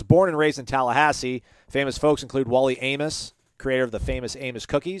say that I was born and raised in Tallahassee. Famous folks include Wally Amos, creator of the famous Amos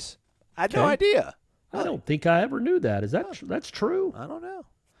cookies. I had no idea. I don't think I ever knew that. Is that that's true? I don't know.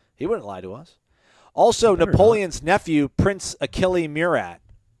 He wouldn't lie to us. Also, Napoleon's nephew, Prince Achille Murat,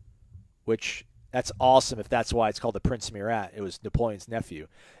 which that's awesome if that's why it's called the Prince Murat. It was Napoleon's nephew.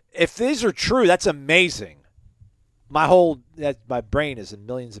 If these are true, that's amazing. My brain is in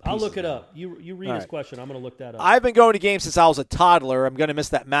millions of pieces. I'll look it up. You read his question. I'm going to look that up. I've been going to games since I was a toddler. I'm going to miss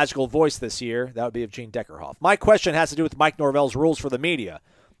that magical voice this year. That would be of Gene Deckerhoff. My question has to do with Mike Norvell's rules for the media.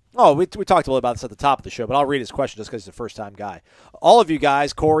 Oh, we talked a little about this at the top of the show, but I'll read his question just because he's a first-time guy. All of you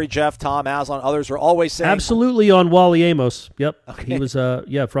guys, Corey, Jeff, Tom, Aslan, others, are always saying... Absolutely on Wally Amos. Yep. Okay. He was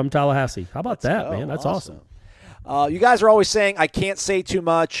from Tallahassee. How about that, man? That's awesome. You guys are always saying, I can't say too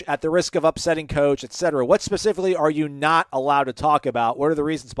much at the risk of upsetting coach, etc. What specifically are you not allowed to talk about? What are the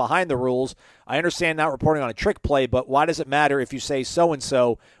reasons behind the rules? I understand not reporting on a trick play, but why does it matter if you say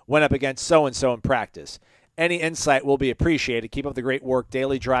so-and-so went up against so-and-so in practice? Any insight will be appreciated. Keep up the great work.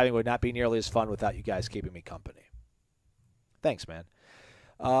 Daily driving would not be nearly as fun without you guys keeping me company. Thanks, man.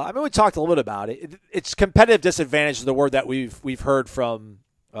 We talked a little bit about it. It's competitive disadvantage is the word that we've heard from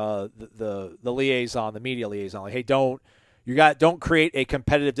the liaison, the media liaison. Like, hey, don't create a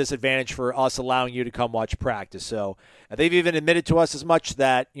competitive disadvantage for us allowing you to come watch practice. So they've even admitted to us as much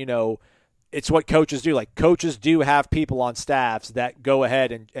that it's what coaches do. Like, coaches do have people on staffs that go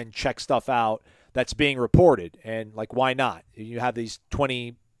ahead and check stuff out that's being reported, and like, why not? You have these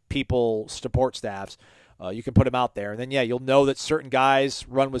 20 people support staffs. You can put them out there, and then you'll know that certain guys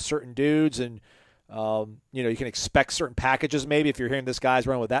run with certain dudes, and you can expect certain packages. Maybe if you're hearing this guy's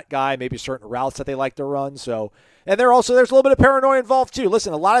run with that guy, maybe certain routes that they like to run. So, and there's a little bit of paranoia involved too.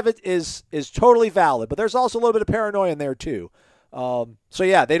 Listen, a lot of it is totally valid, but there's also a little bit of paranoia in there too. They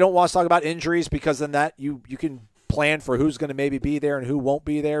don't want to talk about injuries because then that you can plan for who's going to maybe be there and who won't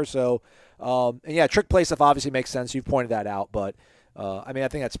be there. So. Trick play stuff obviously makes sense. You've pointed that out, but I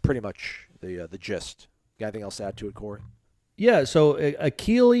think that's pretty much the gist. Got anything else to add to it, Corey? Yeah. So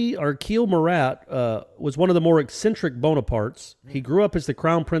Achille Murat was one of the more eccentric Bonapartes. He grew up as the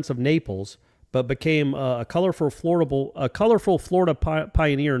Crown Prince of Naples, but became a colorful Florida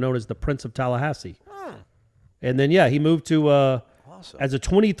pioneer known as the Prince of Tallahassee. And then he moved to awesome. As a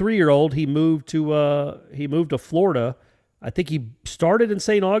 23-year-old. He moved to Florida. I think he started in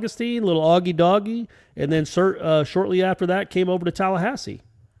St. Augustine, little Augie Doggy, and then shortly after that came over to Tallahassee.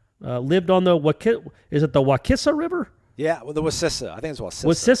 Lived on the Waukesha River? Yeah, the Wassissa. I think it's Wassissa.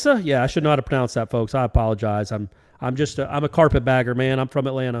 Wassissa? Yeah, I should not have pronounced that, folks. I apologize. I'm a carpetbagger, man. I'm from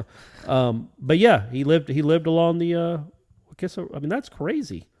Atlanta. But yeah, he lived along the Waukesha. I mean, that's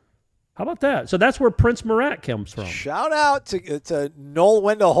crazy. How about that? So that's where Prince Murat comes from. Shout out to Noel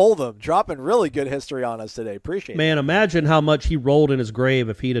Wenda Hold'em, dropping really good history on us today. Appreciate it. Man, imagine how much he rolled in his grave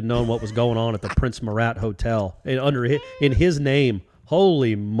if he'd have known what was going on at the Prince Murat Hotel in his name.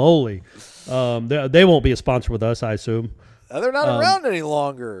 Holy moly. They won't be a sponsor with us, I assume. They're not around any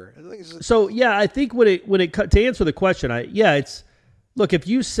longer. So, I think to answer the question, it's look, if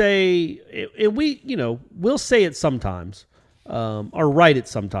you say, and we'll say it sometimes, or write it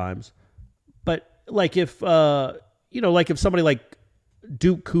sometimes. But like if somebody like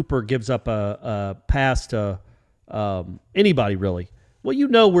Duke Cooper gives up a pass to anybody really,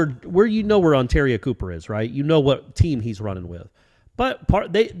 well, where Ontario Cooper is, right? You know what team he's running with.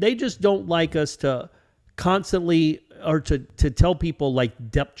 But they just don't like us to constantly or to tell people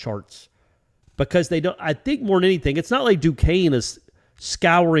like depth charts because they don't. I think more than anything, it's not like Duquesne is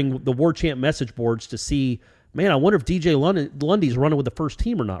scouring the War Chant message boards to see, man, I wonder if DJ Lundy's running with the first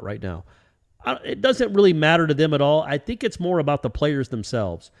team or not right now. it doesn't really matter to them at all. I think it's more about the players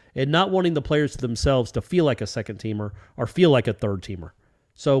themselves and not wanting the players themselves to feel like a second teamer or feel like a third teamer.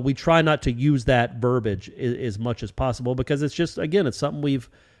 So we try not to use that verbiage as much as possible because it's just, again, it's something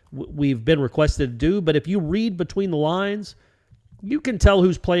we've been requested to do. But if you read between the lines, you can tell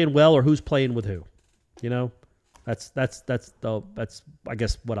who's playing well or who's playing with who. You know, that's I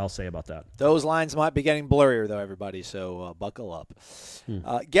guess what I'll say about that. Those lines might be getting blurrier though, everybody. So buckle up.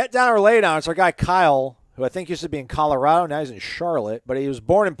 Get down or lay down. It's our guy Kyle, who I think used to be in Colorado. Now he's in Charlotte, but he was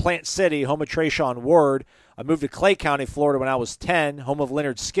born in Plant City, home of Trayshawn Ward. I moved to Clay County, Florida when I was 10, home of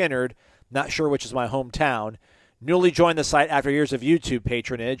Leonard Skinnard. Not sure which is my hometown. Newly joined the site after years of YouTube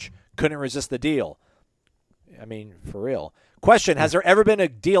patronage. Couldn't resist the deal. I mean, for real. Question, has there ever been a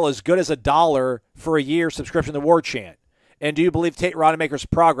deal as good as $1 for a year subscription to Warchant? And do you believe Tate Rodemaker's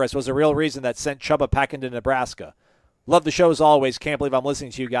progress was the real reason that sent Chubba packing to Nebraska? Love the show as always. Can't believe I'm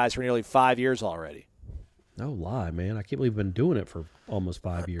listening to you guys for nearly 5 years already. No lie, man. I can't believe we've been doing it for almost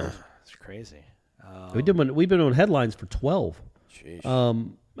 5 years. It's crazy. We've been on headlines for 12.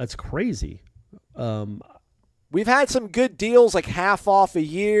 Jeez. That's crazy. We've had some good deals, like half off a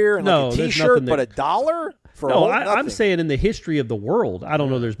year and like a T-shirt, but $1 for no. nothing. I'm saying in the history of the world, I don't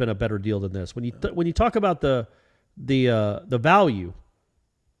know. There's been a better deal than this. When you talk about the value,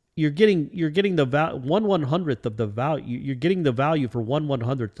 you're getting the 1/100th of the value. You're getting the value for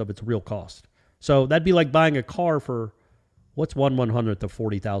 1/100th of its real cost. So that'd be like buying a car for. What's 1/100th of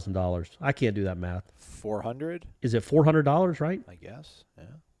 $40,000? I can't do that math. 400? Is it $400? Right? I guess. Yeah.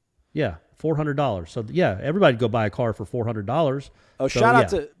 Yeah, $400. So yeah, everybody go buy a car for $400. Oh, shout out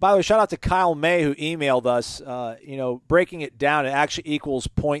to Kyle May who emailed us. Breaking it down, it actually equals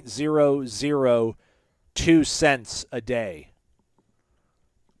 0.002 cents a day.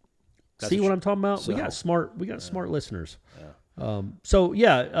 See what I'm talking about? So, we got smart listeners. Yeah.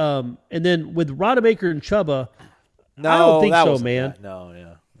 And then with Rodemaker and Chubba. No, I don't think so, man. That. No,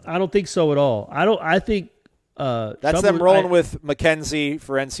 yeah. I don't think so at all. I think that's Chubba, them rolling with McKenzie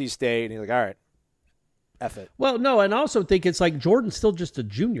for NC State, and he's like, all right, F it. Well, no, and I also think it's like Jordan's still just a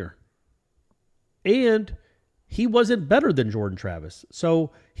junior. And he wasn't better than Jordan Travis.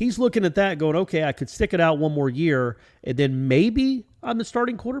 So he's looking at that going, okay, I could stick it out one more year, and then maybe I'm the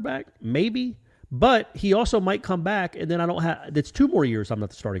starting quarterback. Maybe. But he also might come back, and then it's 2 more years I'm not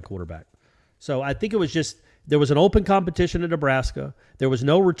the starting quarterback. So I think it was just there was an open competition in Nebraska. There was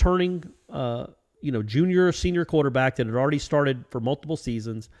no returning, junior or senior quarterback that had already started for multiple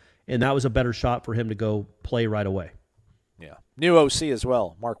seasons, and that was a better shot for him to go play right away. Yeah, new OC as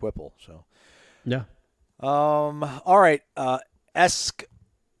well, Mark Whipple. So, yeah. All right,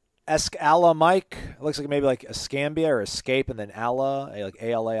 Escala Mike. It looks like maybe like Escambia or Escape, and then Ala, like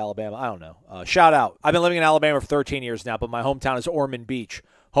ALA, Alabama. I don't know. Shout out. I've been living in Alabama for 13 years now, but my hometown is Ormond Beach,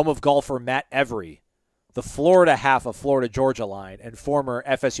 home of golfer Matt Every, the Florida half of Florida-Georgia line, and former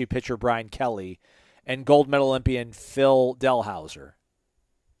FSU pitcher Brian Kelly, and gold medal Olympian Phil Delhauser.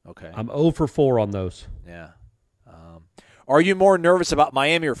 Okay. I'm 0 for 4 on those. Yeah. Are you more nervous about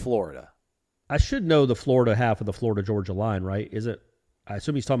Miami or Florida? I should know the Florida half of the Florida-Georgia line, right? Is it? I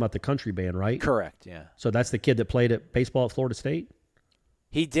assume he's talking about the country band, right? Correct, yeah. So that's the kid that played at baseball at Florida State?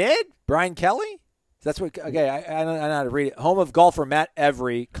 He did? Brian Kelly? That's what. Okay, I know how to read it. Home of golfer Matt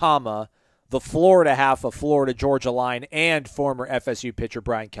Every, comma, the Florida half of Florida-Georgia line, and former FSU pitcher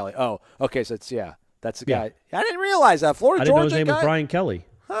Brian Kelly. Oh, okay, so that's the guy. I didn't realize that. Florida-Georgia I didn't know his name was Brian Kelly.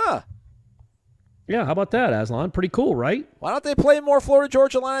 Huh. Yeah, how about that, Aslan? Pretty cool, right? Why don't they play more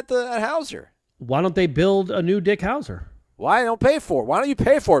Florida-Georgia line at Hauser? Why don't they build a new Dick Hauser? Why don't pay for it? Why don't you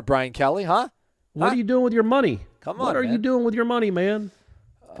pay for it, Brian Kelly, huh? What are you doing with your money? Come on, What are you doing with your money, man?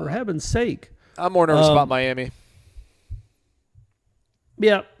 For heaven's sake. I'm more nervous about Miami.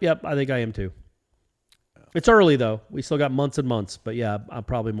 Yep, I think I am too. It's early, though. We still got months and months. But, yeah, I'm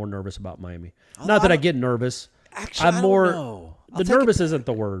probably more nervous about Miami. Not that I get nervous. Actually, I don't know. The nervous isn't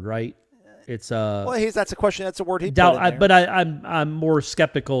the word, right? It's that's a question. That's a word he put in there. But I'm more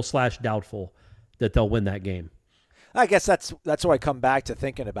skeptical / doubtful that they'll win that game. I guess that's what I come back to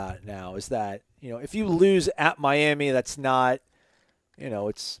thinking about it now is that, if you lose at Miami, that's not,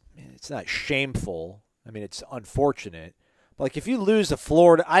 it's not shameful. I mean, it's unfortunate. But, like, if you lose to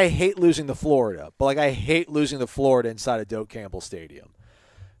Florida, I hate losing to Florida. But, like, I hate losing to Florida inside of Doak Campbell Stadium.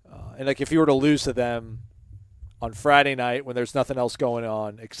 And, like, if you were to lose to them on Friday night when there's nothing else going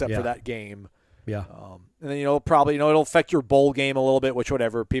on except for that game. Yeah. And then, probably, it'll affect your bowl game a little bit, which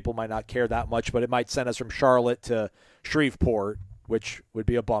whatever, people might not care that much, but it might send us from Charlotte to Shreveport, which would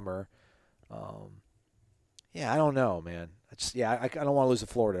be a bummer. I don't know, man. I don't want to lose to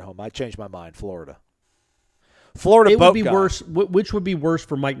Florida at home. I changed my mind, Florida. Florida It boat would be guy. worse. Which would be worse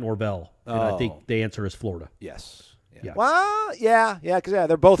for Mike Norvell? And I think the answer is Florida. Yes. Yeah. Well, because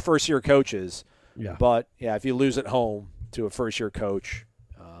they're both first-year coaches. Yeah. But, if you lose at home to a first-year coach,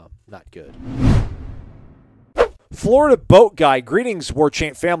 not good. Florida boat guy, greetings,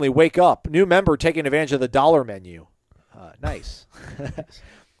 Warchant family, wake up. New member taking advantage of the dollar menu. Nice.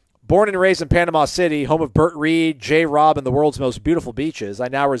 Born and raised in Panama City, home of Burt Reed, J. Robb, and the world's most beautiful beaches, I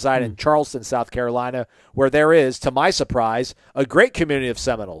now reside in Charleston, South Carolina, where there is, to my surprise, a great community of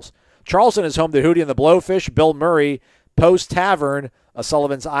Seminoles. Charleston is home to Hootie and the Blowfish, Bill Murray, Poe's Tavern, a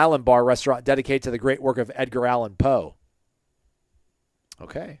Sullivan's Island bar restaurant dedicated to the great work of Edgar Allan Poe.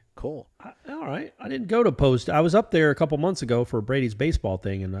 Okay, cool. All right, I didn't go to Post. I was up there a couple months ago for Brady's baseball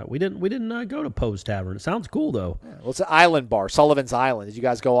thing, and we didn't go to Post Tavern. It sounds cool though. Yeah, well, it's an island bar, Sullivan's Island. Did you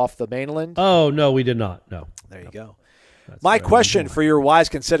guys go off the mainland? Oh no, we did not. No. There you go. That's My question for your wise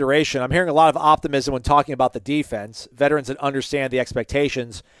consideration, I'm hearing a lot of optimism when talking about the defense, veterans that understand the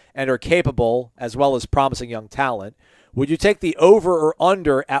expectations and are capable, as well as promising young talent. Would you take the over or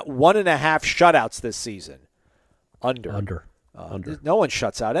under at 1.5 shutouts this season? Under. No one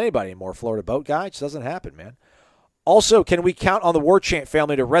shuts out anybody anymore, Florida boat guy. It just doesn't happen, man. Also, can we count on the Warchant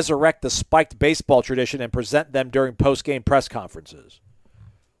family to resurrect the spiked baseball tradition and present them during post-game press conferences?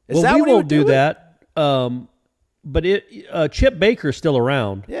 We won't do that. But Chip Baker's still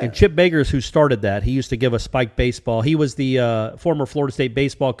around, and Chip Baker's who started that. He used to give us spiked baseball. He was the former Florida State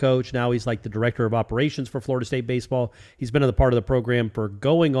baseball coach. Now he's like the director of operations for Florida State baseball. He's been a part of the program for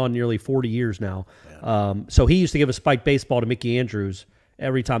going on nearly 40 years now. Yeah. So he used to give us spiked baseball to Mickey Andrews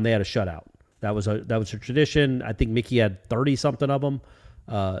every time they had a shutout. That was a tradition. I think Mickey had 30-something of them.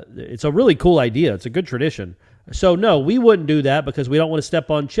 It's a really cool idea. It's a good tradition. So, no, we wouldn't do that because we don't want to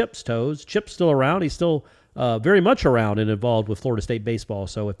step on Chip's toes. Chip's still around. He's still very much around and involved with Florida State baseball.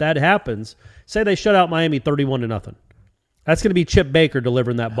 So if that happens, say they shut out Miami 31-0. That's going to be Chip Baker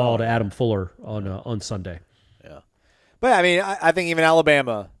delivering that ball to Adam Fuller on Sunday. Yeah. But, I mean, I think even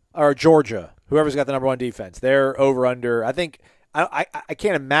Alabama or Georgia, whoever's got the number one defense, they're over-under. I think I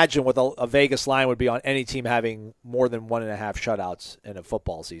can't imagine what a Vegas line would be on any team having more than 1.5 shutouts in a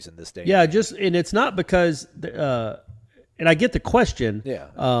football season this day. Yeah, and it's not because and I get the question. Yeah,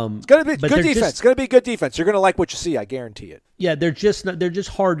 it's going to be good defense. It's going to be good defense. You're going to like what you see. I guarantee it. Yeah, they're just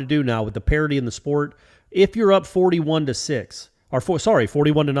hard to do now with the parity in the sport. If you're up 41-6 or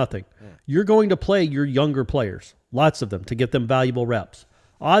 41-0, you're going to play your younger players, lots of them, to get them valuable reps.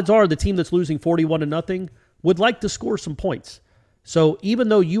 Odds are the team that's losing 41-0 would like to score some points. So even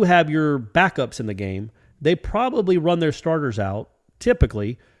though you have your backups in the game, they probably run their starters out,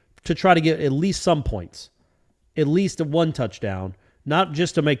 typically, to try to get at least some points, at least one touchdown, not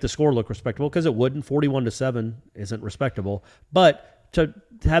just to make the score look respectable, because it wouldn't. 41-7 isn't respectable, but to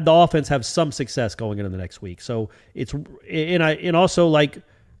have the offense have some success going into the next week. So it's and also like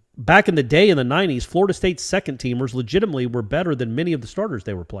back in the day in the 90s, Florida State's second teamers legitimately were better than many of the starters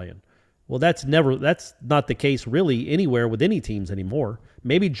they were playing. Well, that's not the case really anywhere with any teams anymore.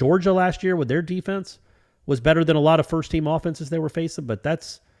 Maybe Georgia last year with their defense was better than a lot of first-team offenses they were facing, but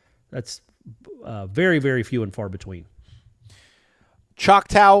that's very, very few and far between.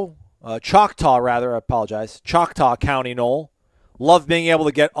 Choctaw County, Nole. Love being able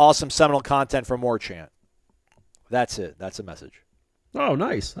to get awesome Seminole content from Warchant. That's it. That's a message. Oh,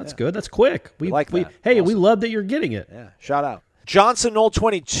 nice. That's good. That's quick. We like that. Hey, awesome. We love that you're getting it. Yeah, shout out. Johnson Knoll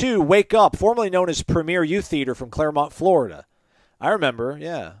 22, Wake Up, formerly known as Premier Youth Theater from Claremont, Florida. I remember,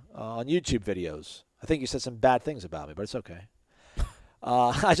 on YouTube videos. I think you said some bad things about me, but it's okay.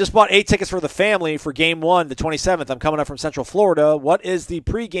 I just bought 8 tickets for the family for Game 1, the 27th. I'm coming up from Central Florida. What is the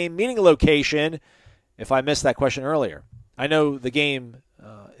pregame meeting location, if I missed that question earlier? I know the game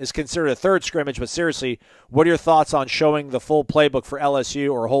is considered a third scrimmage, but seriously, what are your thoughts on showing the full playbook for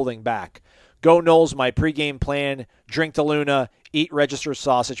LSU or holding back? Go Noles, my pregame plan, drink to Luna, eat register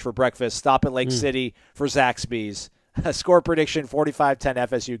sausage for breakfast, stop at Lake City for Zaxby's. Score prediction, 45-10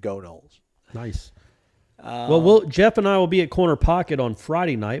 FSU, go Noles. Nice. Well, Jeff and I will be at Corner Pocket on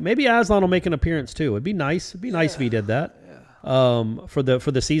Friday night. Maybe Aslan will make an appearance too. It'd be nice. It'd be nice if he did that. Yeah. For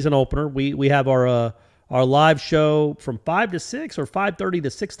the season opener, we have our live show from 5 to 6 or 5:30 to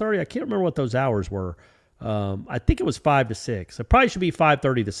 6:30. I can't remember what those hours were. I think it was 5 to 6. It probably should be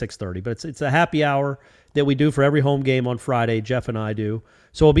 5:30 to 6:30, but it's a happy hour that we do for every home game on Friday. Jeff and I do.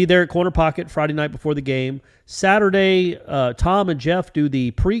 So we'll be there at Corner Pocket Friday night before the game. Saturday, Tom and Jeff do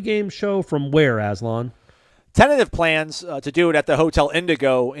the pregame show from where, Aslan? Tentative plans to do it at the Hotel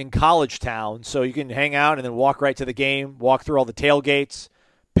Indigo in College Town, so you can hang out and then walk right to the game, walk through all the tailgates,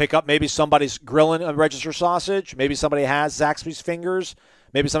 pick up maybe somebody's grilling a register sausage, maybe somebody has Zaxby's fingers,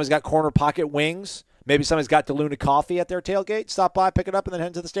 maybe somebody's got Corner Pocket wings. maybe somebody's got DeLuna coffee at their tailgate. Stop by, pick it up, and then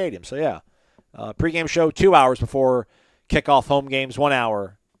head to the stadium. So, yeah, pregame show 2 hours before kickoff home games, 1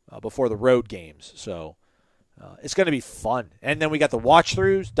 hour before the road games. So it's going to be fun. And then we got the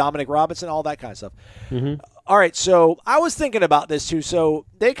watch-throughs, Dominic Robinson, all that kind of stuff. Mm-hmm. All right, so I was thinking about this too. So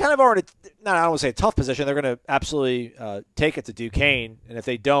they kind of are in I don't want to say a tough position. They're going to absolutely take it to Duquesne, and if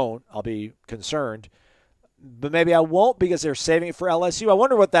they don't, I'll be concerned. But maybe I won't because they're saving it for LSU. I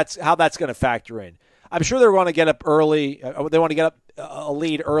wonder how that's going to factor in. I'm sure they're going to get up early. They want to get up a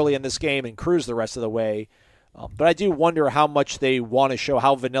lead early in this game and cruise the rest of the way. But I do wonder how much they want to show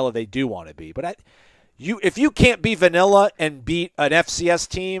how vanilla they do want to be. But if you can't be vanilla and beat an FCS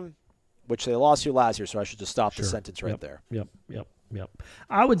team, which they lost to last year, so I should just stop the sentence right there. Yep.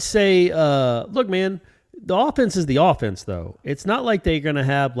 I would say, look, man, the offense is the offense, though. It's not like they're going to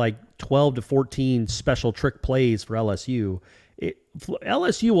have like 12 to 14 special trick plays for LSU.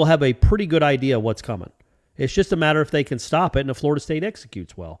 LSU will have a pretty good idea what's coming. It's just a matter if they can stop it and if Florida State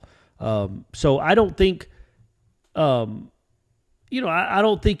executes well. So I don't think, I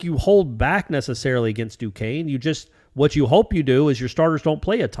don't think you hold back necessarily against Duquesne. What you hope you do is your starters don't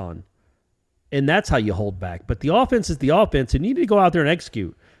play a ton. And that's how you hold back. But the offense is the offense, and you need to go out there and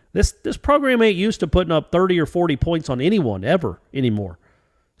execute. This program ain't used to putting up 30 or 40 points on anyone ever anymore.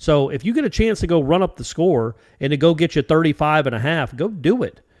 So if you get a chance to go run up the score and to go get you 35 and a half, go do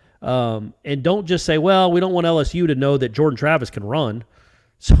it. And don't just say, well, we don't want LSU to know that Jordan Travis can run.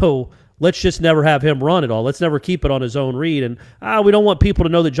 So let's just never have him run at all. Let's never keep it on his own read. And we don't want people to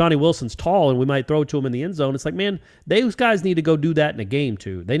know that Johnny Wilson's tall and we might throw it to him in the end zone. It's like, man, those guys need to go do that in a game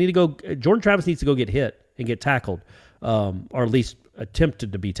too. They need to go. Jordan Travis needs to go get hit and get tackled, or at least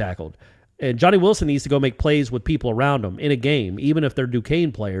attempted to be tackled. And Johnny Wilson needs to go make plays with people around him in a game, even if they're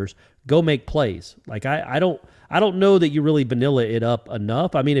Duquesne players. Go make plays. Like I don't know that you really vanilla it up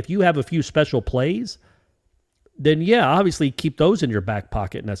enough. I mean, if you have a few special plays, then yeah, obviously keep those in your back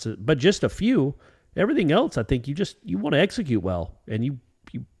pocket. But just a few. Everything else, I think you want to execute well, and you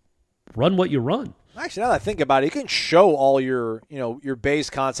run what you run. Actually, now that I think about it, you can show all your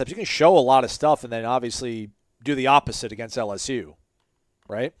base concepts. You can show a lot of stuff, and then obviously do the opposite against LSU,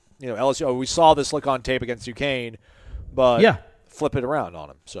 right? LSU. We saw this look on tape against Duquesne, but flip it around on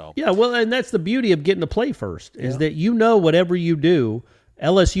them. So yeah, well, and that's the beauty of getting to play first is that whatever you do,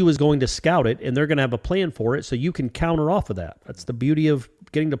 LSU is going to scout it, and they're going to have a plan for it, so you can counter off of that. That's the beauty of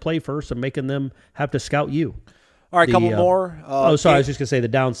getting to play first and making them have to scout you. All right, a couple more. I was just going to say the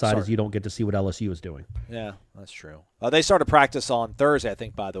downside is you don't get to see what LSU is doing. Yeah, that's true. They started practice on Thursday, I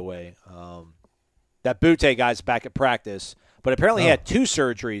think, by the way. That Butte guy's back at practice, but apparently he had 2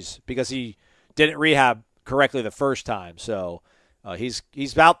 surgeries because he didn't rehab correctly the first time. So he's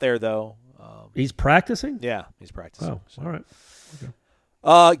out there, though. He's practicing? Yeah, he's practicing. Oh, all right. Okay.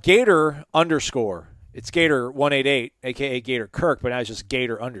 Gator _ It's Gator 188, a.k.a. Gator Kirk, but now it's just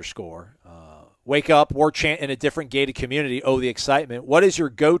Gator _ Wake up, Warchant in a different gated community. Oh, the excitement. What is your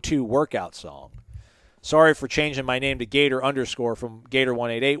go-to workout song? Sorry for changing my name to Gator _ from Gator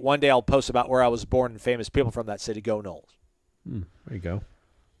 188. One day I'll post about where I was born and famous people from that city. Go Noles. There you go.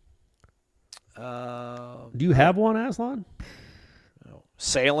 Do you have one, Aslan?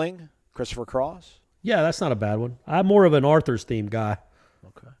 Sailing, Christopher Cross. Yeah, that's not a bad one. I'm more of an Arthur's theme guy.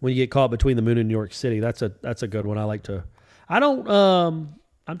 Okay. When you get caught between the moon and New York City, that's a good one. I like to.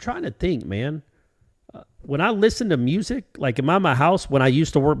 I'm trying to think, man. When I listen to music, like am I in my house when I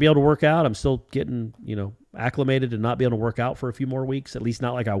used to be able to work out, I'm still getting acclimated to not be able to work out for a few more weeks, at least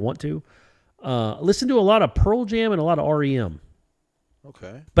not like I want to. Listen to a lot of Pearl Jam and a lot of REM.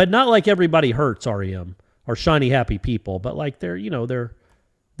 Okay. But not like Everybody Hurts REM or Shiny Happy People, but like they're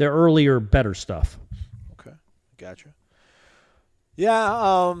earlier, better stuff. Okay, gotcha.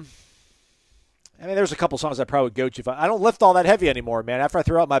 Yeah, there's a couple songs I probably would go to. I don't lift all that heavy anymore, man. After I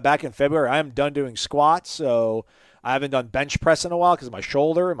threw out my back in February, I am done doing squats, so I haven't done bench press in a while because of my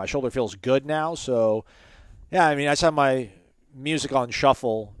shoulder, and my shoulder feels good now. So, yeah, I just have my music on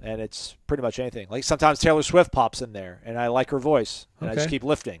shuffle, and it's pretty much anything. Like sometimes Taylor Swift pops in there, and I like her voice, and I just keep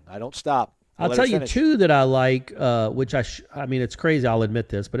lifting. I don't stop. I'll tell you two that I like, which it's crazy. I'll admit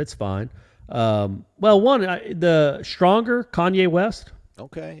this, but it's fine. One, the Stronger, Kanye West.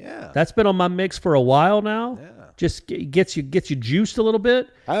 Okay, yeah. That's been on my mix for a while now. Yeah. Just gets you juiced a little bit.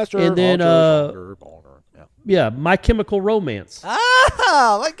 Faster, and then longer. My Chemical Romance.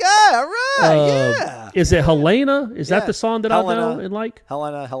 Ah, my God! All right, yeah. Is it Helena? Is that the song that I know and like?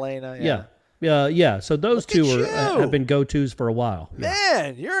 Helena. Yeah. So those two have been go-tos for a while. Yeah.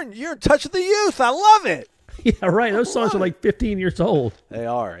 Man, you're in touch with the youth. I love it. Yeah, right. Those songs are like 15 years old. They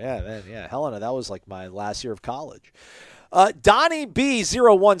are. Yeah, man. Yeah, Helena. That was like my last year of college. Donnie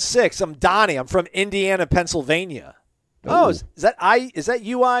B016. I'm Donnie. I'm from Indiana, Pennsylvania. Oh, is that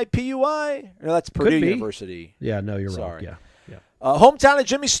UIPUI? No, that's Purdue University. Yeah, no, you're Sorry. wrong. Yeah. Hometown of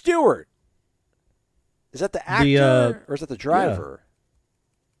Jimmy Stewart. Is that the actor or is that the driver?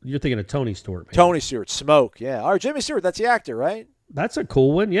 Yeah. You're thinking of Tony Stewart. Maybe. Tony Stewart, Smoke. Yeah. All right, Jimmy Stewart. That's the actor, right? That's a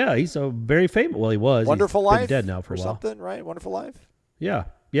cool one. Yeah, he's a very famous. Well, he was. Wonderful he's Life. Been dead now for a while. Something, right? Wonderful Life. Yeah.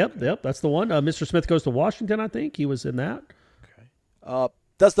 Yep. That's the one. Mr. Smith Goes to Washington. I think he was in that. Okay.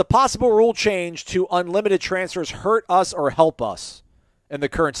 Does the possible rule change to unlimited transfers hurt us or help us in the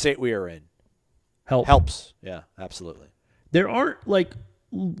current state we are in? Helps. Yeah, absolutely. There aren't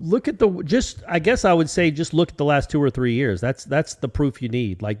look at I guess I would say just look at the last 2 or 3 years. That's the proof you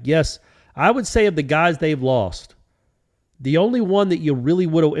need. Yes, I would say of the guys they've lost, the only one that you really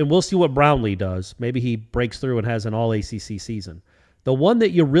would have, and we'll see what Brownlee does. Maybe he breaks through and has an all-ACC season. The one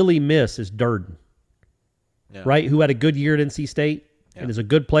that you really miss is Durden, right, who had a good year at NC State and is a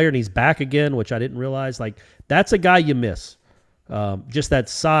good player, and he's back again, which I didn't realize. That's a guy you miss. Just that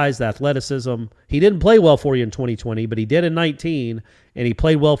size, the athleticism. He didn't play well for you in 2020, but he did in 19, and he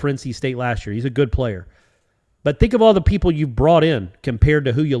played well for NC State last year. He's a good player. But think of all the people you've brought in compared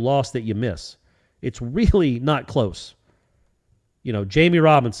to who you lost that you miss. It's really not close. Jamie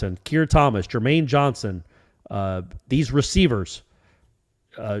Robinson, Keir Thomas, Jermaine Johnson, these receivers,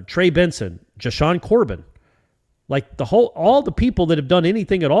 Trey Benson, Jashawn Corbin. All the people that have done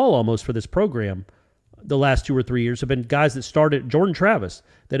anything at all almost for this program the last 2 or 3 years have been guys that started, Jordan Travis,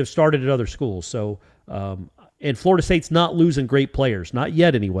 that have started at other schools. So, and Florida State's not losing great players. Not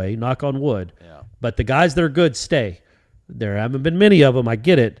yet anyway, knock on wood. Yeah. But the guys that are good stay. There haven't been many of them, I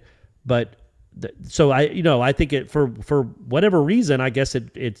get it. But so I think it for whatever reason, I guess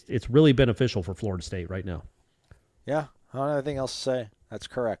it's really beneficial for Florida State right now. Yeah, I don't have anything else to say. That's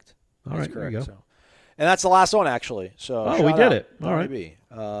correct. All right, correct. There you go. And that's the last one, actually. So we did it. All right.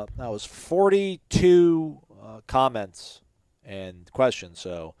 That was 42 comments and questions.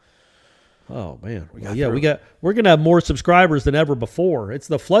 So, oh man, we're gonna have more subscribers than ever before. It's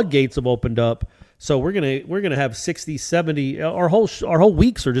the floodgates have opened up. So we're gonna have 60, 70. Our whole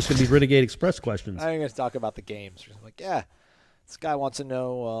weeks are just gonna be Renegade Express questions. I'm gonna talk about the games. This guy wants to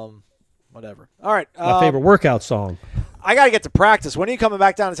know whatever. All right. My favorite workout song. I got to get to practice. When are you coming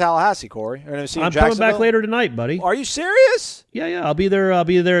back down to Tallahassee, Corey? I'm coming back later tonight, buddy. Are you serious? Yeah. I'll be there. I'll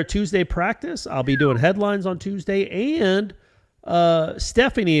be there at Tuesday practice. I'll be doing headlines on Tuesday, and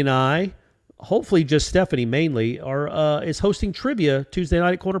Stephanie and I, hopefully just Stephanie mainly, is hosting trivia Tuesday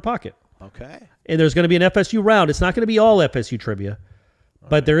night at Corner Pocket. Okay. And there's going to be an FSU round. It's not going to be all FSU trivia,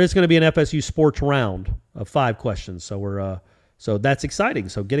 but there is going to be an FSU sports round of 5 questions. So so that's exciting.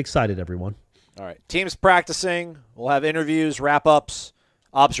 So get excited, everyone. All right. Team's practicing. We'll have interviews, wrap-ups,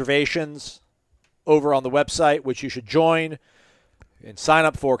 observations over on the website, which you should join and sign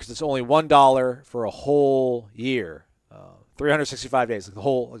up for because it's only $1 for a whole year, 365 days, the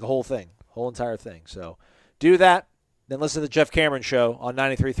whole thing, whole entire thing. So do that. Then listen to the Jeff Cameron Show on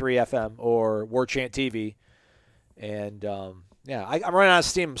 93.3 FM or Warchant TV. And, I'm running out of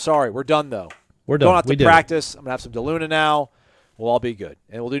steam. I'm sorry. We're done, though. We're done. Going out to practice. I'm going to have some DeLuna now. We'll all be good.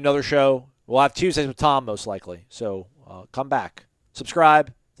 And we'll do another show. We'll have Tuesdays with Tom, most likely. So come back.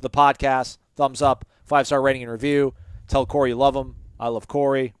 Subscribe to the podcast. Thumbs up. 5-star rating and review. Tell Corey you love him. I love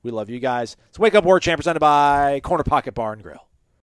Corey. We love you guys. It's Wake Up Warchant presented by Corner Pocket Bar and Grill.